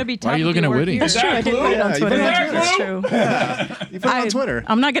Twitter. It'll be Why are you looking at Whitney? That's true. I did put it on Twitter. That's true. You put it on Twitter.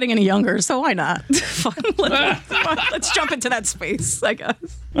 I'm not getting any younger, so why not? Let's jump into that space, I guess.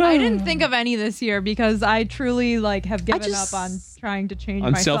 I didn't think of any this year because I truly have given up on trying to change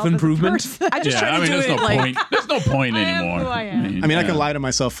On myself self-improvement? as a person. I just Yeah, try to do there's it no like point. There's no point I am anymore. who I am. I mean, I can lie to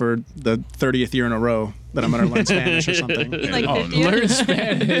myself for the 30th year in a row that I'm going to learn Spanish or something. Like Oh, 50. Learn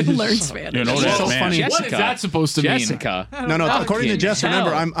Spanish. learn Spanish. You know That's that so man. funny. What is Jessica. that supposed to mean? Jessica. No, according to Can't Jess, tell.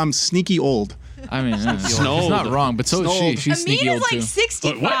 remember, I'm sneaky old. I mean, it's Snold. not wrong, but so is she. She's Amin sneaky is old like too.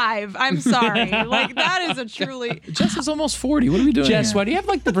 65. I'm sorry. That is a truly. Jess is almost 40. What are we doing? Jess, here? why do you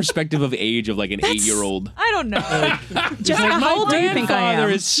have the perspective of age of an 8-year-old? I don't know. Jessica, how old do you think I Grandfather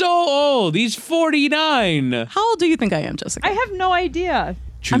am? is so old. He's 49. How old do you think I am, Jessica? I have no idea.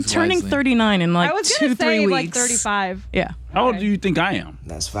 I'm turning 39 in I was gonna 2-3 say weeks. 35. Yeah. How old do you think I am?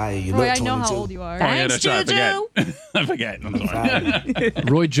 That's fire. You Roy, look I 22. know how old you are. Oh, yeah, that's right. Juju. I forget. I forget. I'm sorry.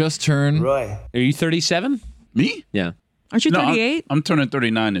 Roy just turned. Roy, Are you 37? Me? Yeah. Aren't you No, 38? I'm turning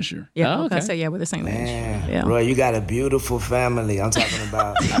 39 this year. Yeah. Oh, okay. okay. So yeah, we're the same age. man. Yeah. Roy, you got a beautiful family. I'm talking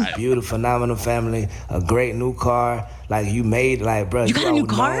about a beautiful, phenomenal family. A great new car. Like you made, bro. You got a new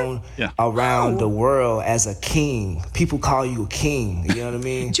car? Known Yeah. around the world as a king. People call you a king. You know what I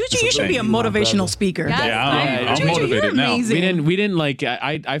mean? Juju, So you should be a thank you, my motivational brother. speaker. Yes, Yeah, I'm Juju, motivated you're now. amazing. We didn't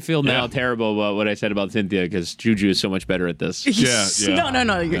I feel now terrible about what I said about Cynthia because Juju is so much better at this. Yeah. No.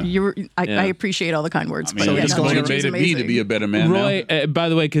 I Yeah. appreciate all the kind words. I mean, but yeah, it's no, Juju's motivated me to amazing. be a better man Roy, now. by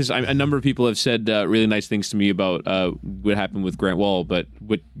the way, because a number of people have said really nice things to me about what happened with Grant Wall, but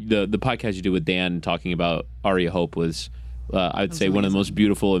what the podcast you did with Dan talking about Aria Hope was, I'd say, one of the most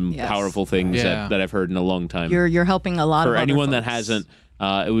beautiful and Yes. powerful things Yeah. that I've heard in a long time. You're helping a lot For of other anyone that folks. hasn't,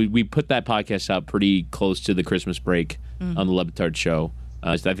 we put that podcast out pretty close to the Christmas break on the Lebitard show.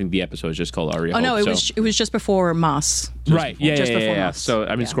 I think the episode is just called Aria Oh Hope. no, it was just before Moss. Right. Yeah, just before yeah. Moss. So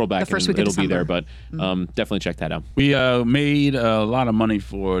I mean, Yeah. scroll back. The first and week of it'll be there, December. but definitely check that out. We made a lot of money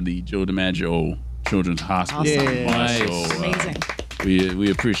for the Joe DiMaggio Children's Hospital. Awesome. Nice. So, Amazing.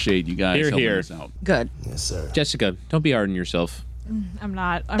 we appreciate you guys Here, helping here. us out. Good. Yes, sir. Jessica, don't be hard on yourself. I'm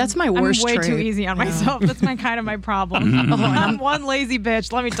not. That's my worst I'm way too trait. easy on myself. That's my problem. I'm one lazy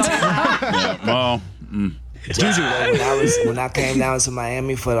bitch. Let me tell you that. Yeah, well, Juju, when I came down to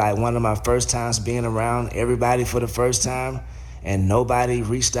Miami for one of my first times being around everybody for the first time, and nobody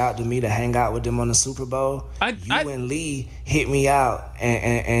reached out to me to hang out with them on the Super Bowl, you and Lee hit me out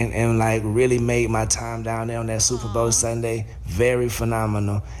and really made my time down there on that Super Bowl Sunday very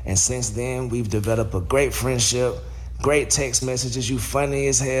phenomenal. And since then, we've developed a great friendship. Great text messages. You funny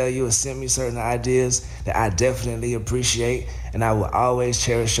as hell. You will send me certain ideas that I definitely appreciate, and I will always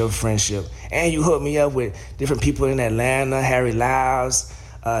cherish your friendship. And you hook me up with different people in Atlanta, Harry Lyles,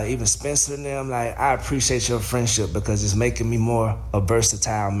 even Spencer and them. I appreciate your friendship because it's making me more a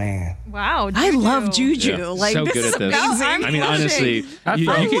versatile man. Wow. I love Juju. Yeah. Like So this good is at this. amazing. I mean, honestly, I you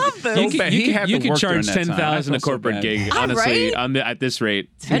love could, this. you could, He had to you could work charge during that time. I 10,000 a felt so corporate bad. gig. All Honestly, right. at this rate,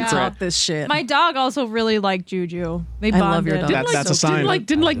 TED Talk this shit. My dog also really liked Juju. They I bonded. love your dog. That's a sign.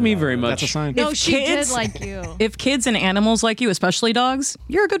 didn't like me very much. That's a sign. No, If she kids- did like you. If kids and animals like you, especially dogs,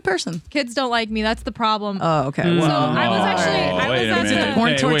 you're a good person. Kids don't like me. That's the problem. Oh, okay. so Well, I was actually. Oh, I wait a was minute. at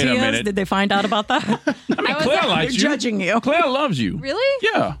corn Hey, wait a tortillas. minute. Did they find out about that? I was Claire at- likes They're you. judging you. Claire loves you. Really?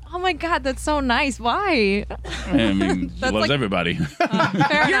 Yeah. Oh my God, that's so nice. Why? I mean, she That's loves like- everybody.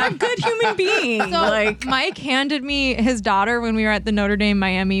 Fair You're a enough. good human being. So like Mike handed me his daughter when we were at the Notre Dame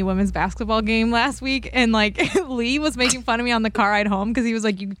Miami women's basketball game last week, and Lee was making fun of me on the car ride home because he was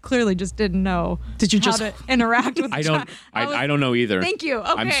like, "You clearly just didn't know." Did you how just- to interact with? I don't. I don't know either. Thank you.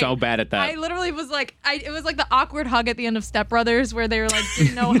 Okay. I'm so bad at that. I literally was like, it was like the awkward hug at the end of Step Brothers where they were like,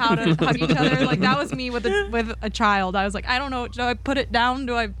 didn't know how to hug each other. Like that was me with a child. I was like, I don't know. Do I put it down?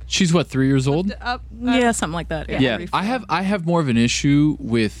 Do I She's what, 3 years old? up? yeah, something like that. Yeah. I have more of an issue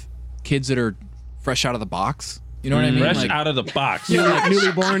with kids that are fresh out of the box. You know what I mean? Fresh Like, out of the box.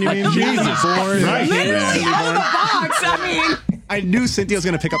 Newly born, you mean? Jesus. Born. Right. Newly Out of born. the box. I mean, I knew Cynthia was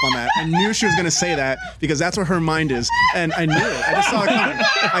going to pick up on that. I knew she was going to say that because that's where her mind is. And I knew it. I just saw it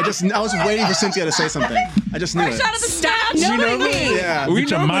coming. I was waiting for Cynthia to say something. I just knew it. out of the stop knowing me. Yeah. We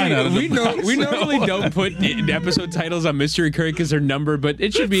Get your mind out of the box. we normally don't put episode titles on Mystery Curry because they're numbered, but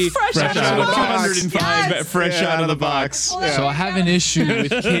it should be Fresh out of the box. 205 Yes. fresh out of the box. Yeah. So I have an issue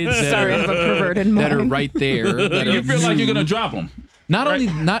with kids that, Sorry, I have a perverted that are mind. right there. That You are feel like you're new. gonna drop them. Not only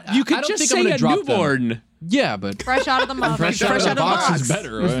not. You could I don't just think I'm say gonna a drop them. newborn. Yeah, but Fresh out of the mother. fresh out of the box is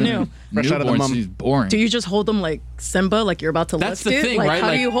better. It's Right? new. Fresh out of the Newborns mum. is boring. Do you just hold them like Simba, like you're about to That's lift the it? thing, like, right? How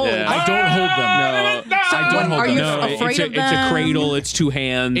Like, do you hold yeah. it? I don't hold them. No, I don't hold Are them. you no, afraid of it's a them? cradle. It's two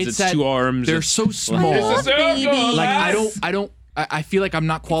hands. It's that two arms. They're it's- so small. It's a circle. Like I feel like I'm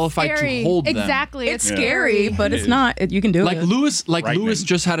not qualified Scary. to hold them. Exactly. It's scary, but it's not. You can do Like it. Lewis Frightening.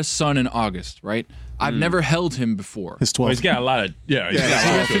 just had a son in August, right? I've never held him before. His 12. Well, he's got a lot of He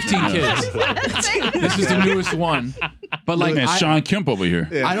got 15 kids. This is the newest one. But like Man, Sean Kemp over here.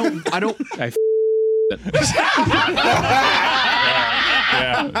 I don't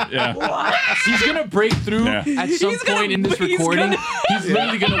Yeah. he's gonna break through Yeah. at some point in this recording. He's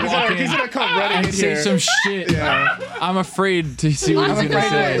literally gonna walk in He's gonna come running and in say here. some shit. Yeah. I'm afraid to see what he's gonna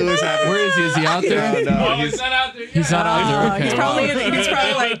say. Lewis happened. Where is he? Is he out there? No, he's not out there. He's not out there. Okay. He's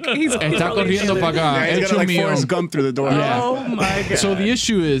probably like he's Está corriendo para acá. he's Hecho got like mío. Forrest Gump through the door. Oh my god. So the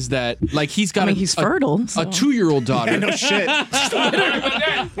issue is that like he's got he's fertile. a 2-year-old daughter. No shit.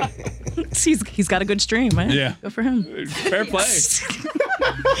 He's got a good stream, man. Yeah. Good for him. Fair play.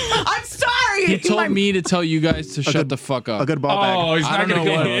 I'm sorry. He told me to tell you guys to shut the fuck up. A good ball bag. Oh, he's I not don't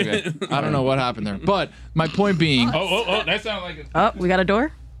know gonna what. go. Okay. I don't know what happened there. But my point being, Oh, that sounds like a. Oh, we got a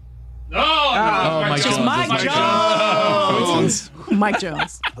door. oh my Just God, Mike Jones. Mike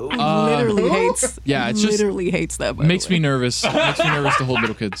Jones. Literally hates. yeah, it's just literally hates that. by the makes way. me nervous. Makes me nervous to hold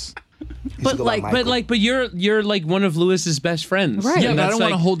little kids. But you're like one of Lewis's best friends. Right. Yeah, And but I that's don't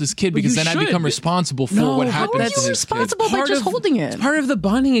want to like- hold this kid Well, because you then I should. become responsible for what How happens are to you this kid. responsible by just holding it? Part of the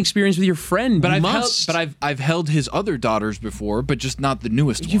bonding experience with your friend. But You I've must. I've held his other daughters before, but just not the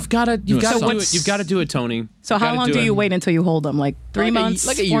newest one. You've got to do what's- it. You've got to do it, Tony. So how long do you wait until you hold them? Like 3 Like a- months?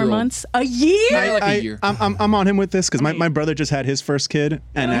 like a 4 year-old. months? A year? Like a year. I'm on him with this because my brother just had his first kid,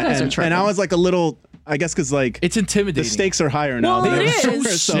 and guys are and tripping. I was like a little, I guess, because like It's intimidating. the stakes are higher now. Well, They're it so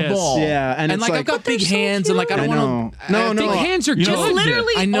is. small. Yeah, and and it's like I've like- got But big hands, and like I I don't know. want to. No, no. Big hands are You good. know,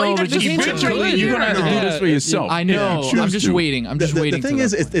 Literally, I know, all you but gotta do just is hands put are it right good. You're here. gonna have to do this for yourself. I know. Yeah, I'm just choose to. waiting. I'm just waiting. The thing to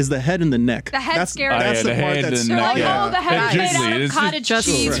is, that is the head and the neck. The head's That's scary. That's Oh, the yeah, the part head that's and They're neck, like, yeah. oh, the head It's is made jiggly. out of It's cottage just-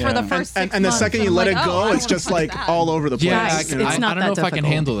 cheese for the And- first 6 and the months. second you I'm let like, it oh, I go, don't it's wanna just touch like that. all over the place. Yeah, Guys, I it's not don't know that if I can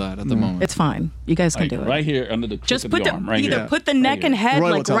difficult. handle that at the moment. It's fine. You guys can Like, do it. right here under the crook Just of put the the arm, right either here. put the neck here. and head Roy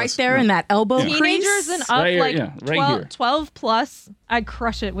will like tell right us. there in that elbow Teenagers crease. and up, Right here, like yeah, right 12, here. 12 plus, I'd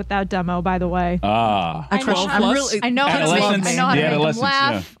crush it with that demo, by the way. Ah. I know 12 how- plus? I know how to make Adolescents? I know how to Yeah, make them adolescents,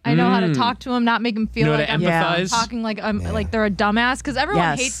 laugh. yeah. I know how to talk to them, not make them feel know how like to I'm empathize? talking like they're a dumbass. Because everyone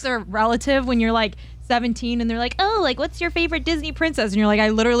Yes. hates their relative when you're like 17 and they're like, oh, like what's your favorite Disney princess? And you're like, I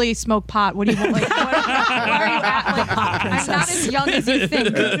literally smoke pot. What do you want? Like, where are you at? Like, I'm not as young as you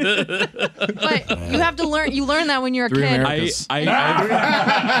think. But you have to learn. You learn that when you're a Three kid. Americas.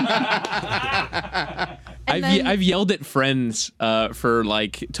 And then- I've yelled at friends for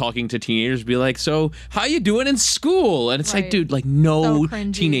like talking to teenagers, be like, so how you doing in school? And it's like, Right. dude, like no So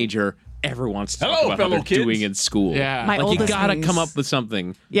cringy. teenager ever wants to talk Hello, about how fellow they're kids. doing in school. Yeah. My Like you oldest gotta niece- come up with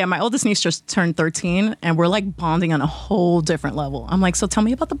something. Yeah, my oldest niece just turned 13, and we're like bonding on a whole different level. I'm like, so tell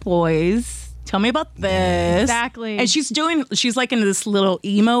me about the boys. Tell me about this. Exactly. And she's like in this little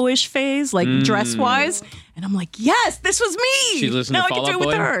emo-ish phase, like dress-wise. And I'm like, yes, this was me. She listened to now I Fall can do Out it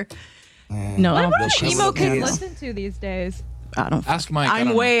with Boy? her. No, I don't What think do she's emo kids Yeah. listen to these days? I don't. Ask Mike. I I'm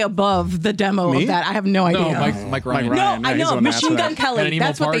don't know. way above the demo Me? of that. I have no idea. No, Mike Ryan. Mike No, Ryan. I Yeah, he's know. the one that asked Machine for Gun that. At an Kelly. emo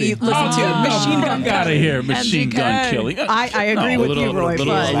That's what they party. listen to. Machine Gun Fuck out of Kelly. here, Machine Gun Killing. I agree with you, Roy. little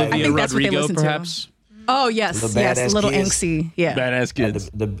but I Olivia think that's what they Rodrigo, listen perhaps. to. Oh yes, The yes, badass little kids. angsty. Yeah. Badass kids.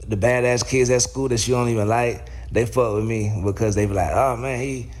 The badass kids at school that you don't even like, they fuck with me because they be like, oh man,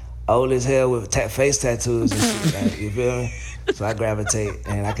 he old as hell with face tattoos and shit. Like, you feel me? So I gravitate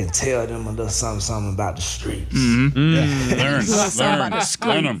and I can tell them a little something about the streets.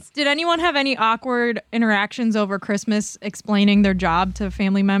 Learn them. Did anyone have any awkward interactions over Christmas explaining their job to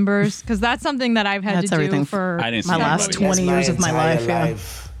family members? Because that's something that I've had That's to do everything for I didn't see my anybody. last 20 years of my entire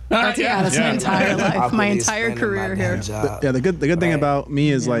life. Yeah. That's my entire life, my Awkwardly entire explaining career my here. damn job. Yeah, the good thing Right. about me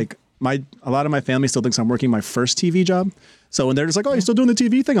is like a lot of my family still thinks I'm working my first TV job. So when they're just like, "Oh, you're still doing the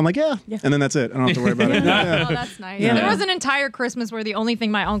TV thing?" I'm like, "Yeah," and then that's it. I don't have to worry about it. Oh, that's nice. Yeah. There was an entire Christmas where the only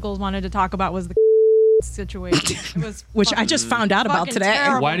thing my uncles wanted to talk about was the situation. It was Which I just found out about fucking today.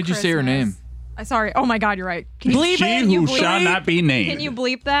 terrible Why did you say her name? Sorry. Oh my God, you're right. Can you Bleep She it. who shall not be named. Can you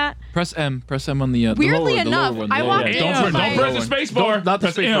bleep that? Press M. Press M on the Weirdly the enough, lower one. I the lower walked one. in Don't with my- press the space bar. Not the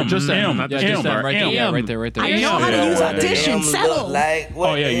Press space bar, just M. M. Not Yeah, the just M. M. Right there. M. Yeah, right there. Right there. I know how to use Audition. M Settle. look like what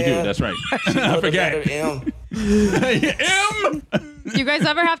Oh yeah, you do. the That's right. hell? I forgot. M. M. Do you guys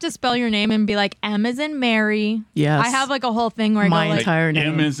ever have to spell your name and be like M as in Mary? Yes. I have like a whole thing where I My go like entire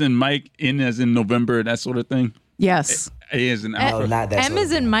name. M as in Mike, N as in November, that sort of thing. Yes. A as in Oh, Alpha. not that. M sort of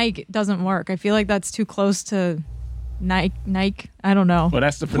as in thing. Mike doesn't work. I feel like that's too close to Nike. I don't know. Well,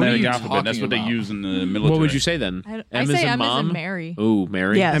 that's the are phonetic you alphabet. That's talking what they about? use in the military. What would you say then? I say M as mom? in Mary. Ooh,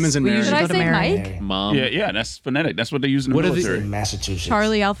 Mary. Yes. M as in we Mary. usually Did I go to say Mary. Mike? Mom. Yeah, that's phonetic. That's what they use in the What is it? military. In Massachusetts.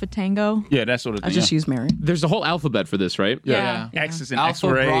 Charlie Alpha Tango. Yeah, that sort of I thing. just use Mary. There's the whole alphabet for this, right? Yeah. X is in Alpha,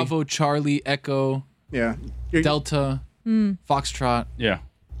 X-ray. Bravo, Charlie, Echo, Yeah. Delta, Foxtrot, Yeah.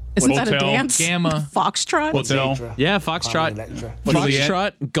 Isn't that a Hotel. dance? Gamma. Foxtrot? Hotel. Electra. Yeah, Carmen Foxtrot. Electra.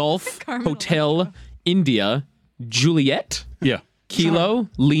 Foxtrot, Golf, Hotel, India, Juliet, Yeah. Kilo,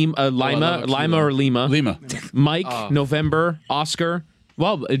 Lima, I love a Lima kilo. or Lima, Lima. Mike, November, Oscar.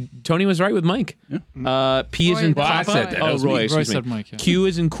 Well, Tony was right with Mike. P is in Roy. Well, I Papa. said that. That Oh, was me. Roy. Roy excuse me. said Mike, yeah. Q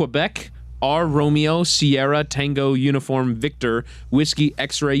is in Quebec. R, Romeo, Sierra, Tango, Uniform, Victor, Whiskey,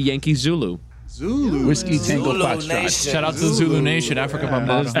 X-Ray, Yankee, Zulu. Zulu. Whiskey Tango Zulu Foxtrot. Nation. Shout out to Zulu Nation, Africa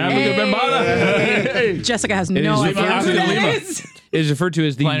Bambaataa. Africa Bambaataa. Hey. Jessica has is no Lima. idea. Africa who that Lima. is. It is referred to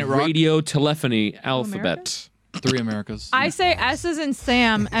as the Planet Rock. radio telephony alphabet. 3 Americas. I say S as in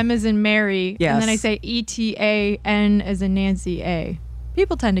Sam, M as in Mary, Yes. and then I say ETA, N as in Nancy, A.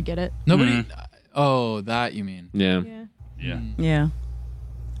 People tend to get it. Nobody. Oh, that you mean? Yeah. Yeah. Yeah.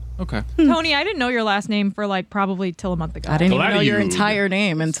 Okay. Tony, I didn't know your last name for like probably till a month ago. I didn't even know your Galatiud. entire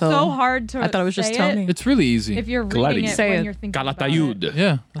name until So hard to I thought it was just say Tony. it It's really easy. if you're Galatiud. reading it Say when it. you're thinking about it. Galatayud.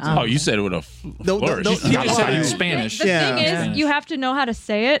 Yeah. Oh, you said it with a flourish. You just said it in Spanish. The Yeah. thing is, Yeah. you have to know how to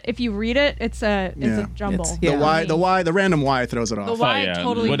say it. If you read it, it's a Yeah. jumble. It's- The yeah. Y, the random Y throws it The off. Y yeah.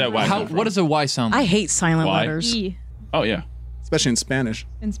 totally. What that Y How, what does a Y sound I like? hate silent Why? letters. E Oh, yeah. Especially in Spanish.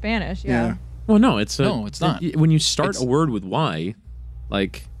 in Spanish. Yeah. Yeah. Well, no, it's No, it's not. When you start It's- a word with Y,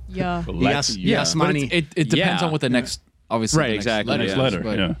 like Yeah. Yes, yes, But money. it depends Yeah. on what the next, obviously, Right, the next exactly, letter Next is, letter.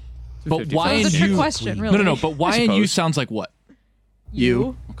 but- Yeah. But Y So and it's a trick U. question, really. No, but Y and U suppose. sounds like what?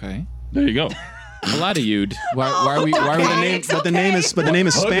 You. Okay. There you go. a lot of you'd. Why are we? But the name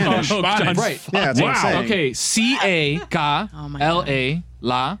is Spanish. Right. Yeah, that's what I'm saying. Okay. CA Oh my LA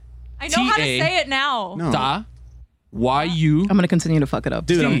La I know how to TA. say it now. No. Da YU. I'm gonna continue to fuck it up.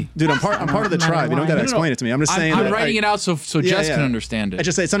 Dude, See? I'm part of the No matter tribe. You don't why. gotta No, explain it to me. I'm just saying. I'm that writing I- it out so Yeah, Jess yeah. can understand it. I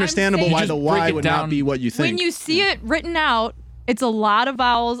just say it's understandable saying- why You the just Y break it would down. not be what you think. When you see it written out, it's a lot of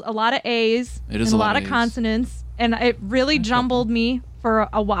vowels, a lot of A's, It is and a a lot lot of of A's. consonants, and it really jumbled me for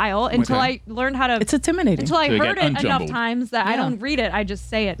a while until Okay. I learned how to. It's intimidating. until I So you heard got it enough unjumbled. times that I Yeah. don't read it. I just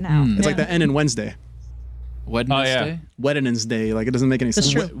say it now. It's like the N in Wednesday. Wednesday. Wednesday. Like it doesn't make any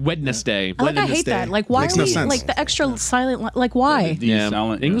sense. true. Wednesday. I hate Wednesday. that. Like, why Makes are no we sense. like the extra silent? Like, why? Yeah,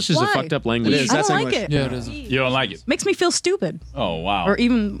 silent, English is a Why? fucked up language. It is. I That's don't like English. it. Yeah, it is. You don't like it? Makes me feel stupid, Oh, wow. or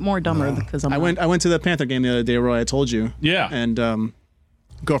even more dumber because I'm. I went to the Panther game the other day, Roy. I told you. Yeah. And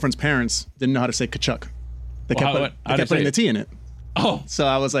girlfriend's parents didn't know how to say Kachuk. They kept, Well, put- how they do you kept putting say the it? T in it. Oh. So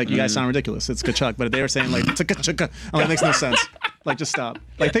I was like, you guys sound ridiculous. It's Kachuk. But they were saying like, "Tka-chukka." I'm like, it makes no sense. Like, just stop.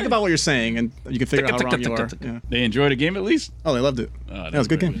 Like, think about what you're saying and you can figure out how wrong you are. Yeah. They enjoyed the game at least? Oh, they loved it. That was a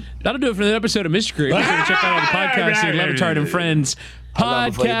good game. That'll do it for the episode of Mystery Creek. Make sure to check out all the podcasts at Levitard and Friends Hold on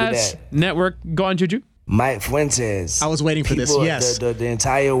before you do Podcast that. Network. Go on, Juju. Mike Fuentes. I was waiting for this. People, Yes.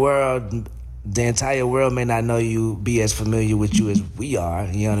 The entire world may not know you, be as familiar with you as we are.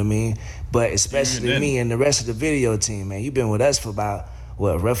 You know what I mean? But especially me and the rest of the video team, man. You've been with us for about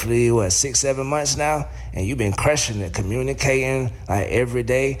roughly 6-7 months now, and you've been crushing it, communicating like every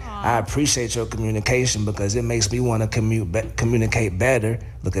day. I appreciate your communication because it makes me want to communicate better.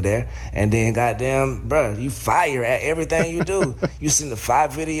 Look at there. And then goddamn, bro, you fire at everything you do. You seen the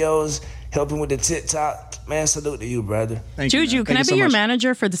 5 videos, helping with the TikTok. Man, salute to you, brother. Thank you, Juju, man. can Thank I you be so your much.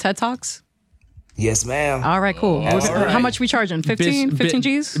 manager for the TED Talks? Yes, ma'am. All right, cool. All right. How much we charging? 15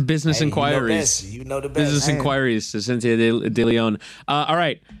 G's? Business Hey, inquiries. You know the best. Business Hey. inquiries to Cynthia De Leon. All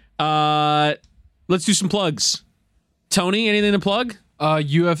right. Let's do some plugs. Tony, anything to plug?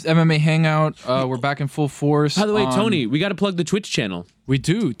 UF MMA Hangout. We're back in full force. By the way, on- Tony, we got to plug the Twitch channel. We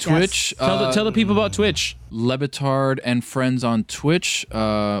do. Twitch. Tell the people about Twitch. Lebitard and friends on Twitch.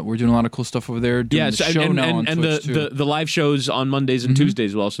 We're doing a lot of cool stuff over there. Doing the show and, now and, on and Twitch too. the live shows on Mondays and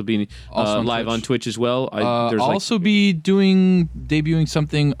Tuesdays will also be Also on live Twitch. on Twitch as well. I'll There's like also be debuting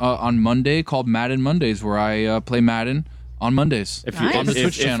something on Monday called Madden Mondays, where I play Madden on Mondays on the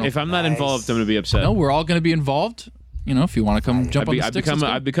Twitch channel. If I'm not involved, I'm going to be upset. No, we're all going to be involved. You know, if you want to come jump on the sticks.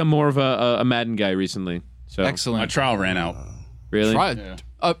 I've become more of a Madden guy recently. So excellent. My trial ran out. Really?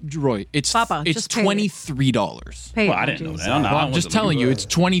 Roy, it's Papa, it's just pay it. $23. Pay Well, I didn't know that. Well, I'm just telling you, it's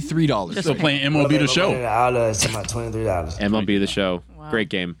 $23. Still playing MLB The Show. It's about $23. MLB The Show. Great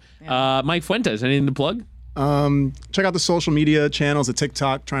game. Mike Fuentes, anything to plug? Check out the social media channels, the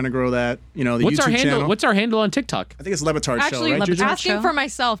TikTok, trying to grow that. You know, the What's YouTube our handle? channel. What's our handle on TikTok? I think it's Levitard Actually, Show, right, Juju? asking Show? for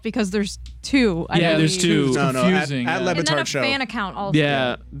myself because there's two. Yeah, there's two. believe. It's No, confusing. at And then Levitard a Show. fan account also.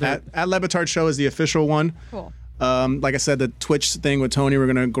 Yeah. At Levitard Show is the official one. Cool. Like I said, the Twitch thing with Tony, we're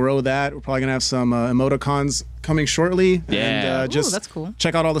going to grow that. We're probably going to have some emoticons coming shortly. Yeah. And just that's cool.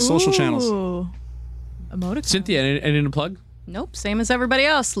 check out all the social channels. Ooh. Emoticon. Cynthia, anything to plug? Nope, same as everybody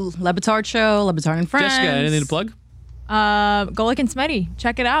else. Lebitard Show, Lebitard and Friends. Jessica, anything to plug? Golic and Smetty.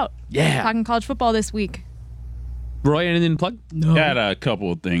 Check it out. Yeah. Talking college football this week. Roy, anything to plug? Got a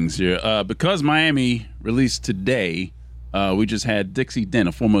couple of things here. Because Miami released today, we just had Dixie Dent,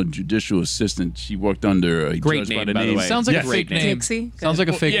 a former judicial assistant. She worked under a Great judge name, by the by the name. way. Sounds like Yes. a fake name. Dixie? Sounds like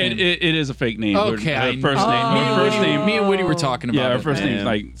a fake Yeah, name. it is a fake name. Okay, Her I know. first name. Her first name. Me and Woody were talking about Yeah, her it, first man. name's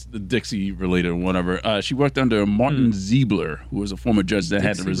like the Dixie related or whatever. She worked under Martin Ziebler, who was a former judge that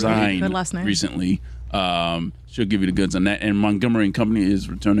had to resign Good last name. recently. She'll give you the goods on that. And Montgomery and Company is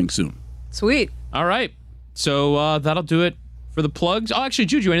returning soon. Sweet. All right. So that'll do it for the plugs. Oh, actually,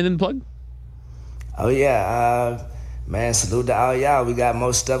 Juju, anything to plug? Oh yeah, man, salute to all y'all. We got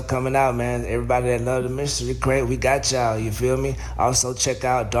more stuff coming out, man. Everybody that love the Mystery Crate, we got y'all, you feel me? Also check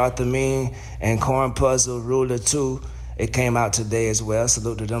out Darth Amin and Corn Puzzle Ruler 2. It came out today as well.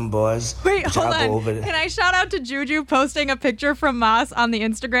 Salute to them boys. Wait, Y'all hold go on. over there. Can I shout out to Juju posting a picture from Moss on the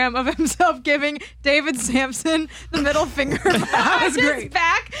Instagram of himself giving David Sampson the middle finger behind his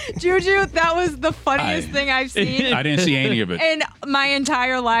back? Juju, that was the funniest thing I've seen I didn't see any of it. in my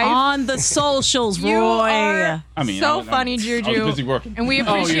entire life. On the socials, Roy. You are I mean, so I funny, Juju. I was busy working. And we Oh,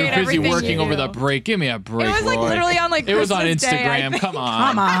 appreciate you're busy everything working you over do. that break. Give me a break, It was like Roy. literally on like It was on Christmas Day, I Instagram. think. Come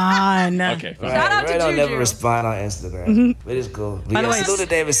on. Come on. Okay. fine. Shout out to Ray don't Juju. never respond on Instagram, but it's cool. But By the yeah, way, salute to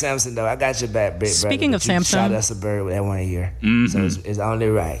David Sampson though. I got your back, big brother. Speaking but of you Sampson. shot us a bird with that 1 year, so it's only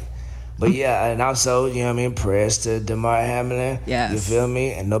right. But yeah, and also, you know what I mean, prayers to DeMar Hamlin. Yes. You feel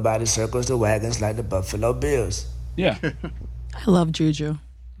me? And nobody circles the wagons like the Buffalo Bills. Yeah. I love Juju.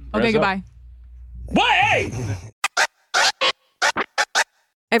 Okay, goodbye. What? Hey!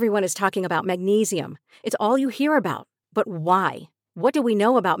 Everyone is talking about magnesium. It's all you hear about. But why? What do we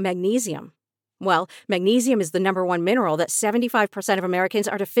know about magnesium? Well, magnesium is the #1 mineral that 75% of Americans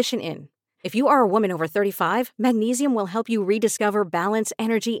are deficient in. If you are a woman over 35, magnesium will help you rediscover balance,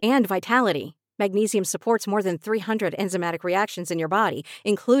 energy, and vitality. Magnesium supports more than 300 enzymatic reactions in your body,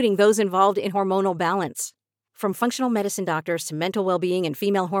 including those involved in hormonal balance. From functional medicine doctors to mental well-being and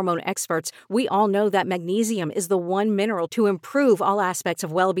female hormone experts, we all know that magnesium is the one mineral to improve all aspects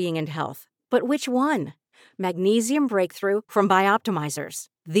of well-being and health. But which one? Magnesium Breakthrough from Bioptimizers,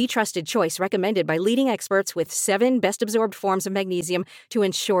 the trusted choice recommended by leading experts with 7 best-absorbed forms of magnesium to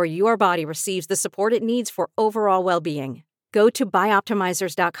ensure your body receives the support it needs for overall well-being. Go to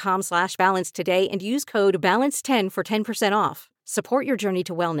bioptimizers.com/balance today and use code BALANCE10 for 10% off. Support your journey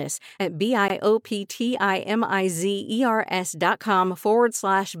to wellness at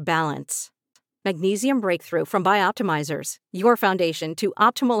bioptimizers.com/balance. Magnesium Breakthrough from Bioptimizers, your foundation to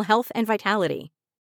optimal health and vitality.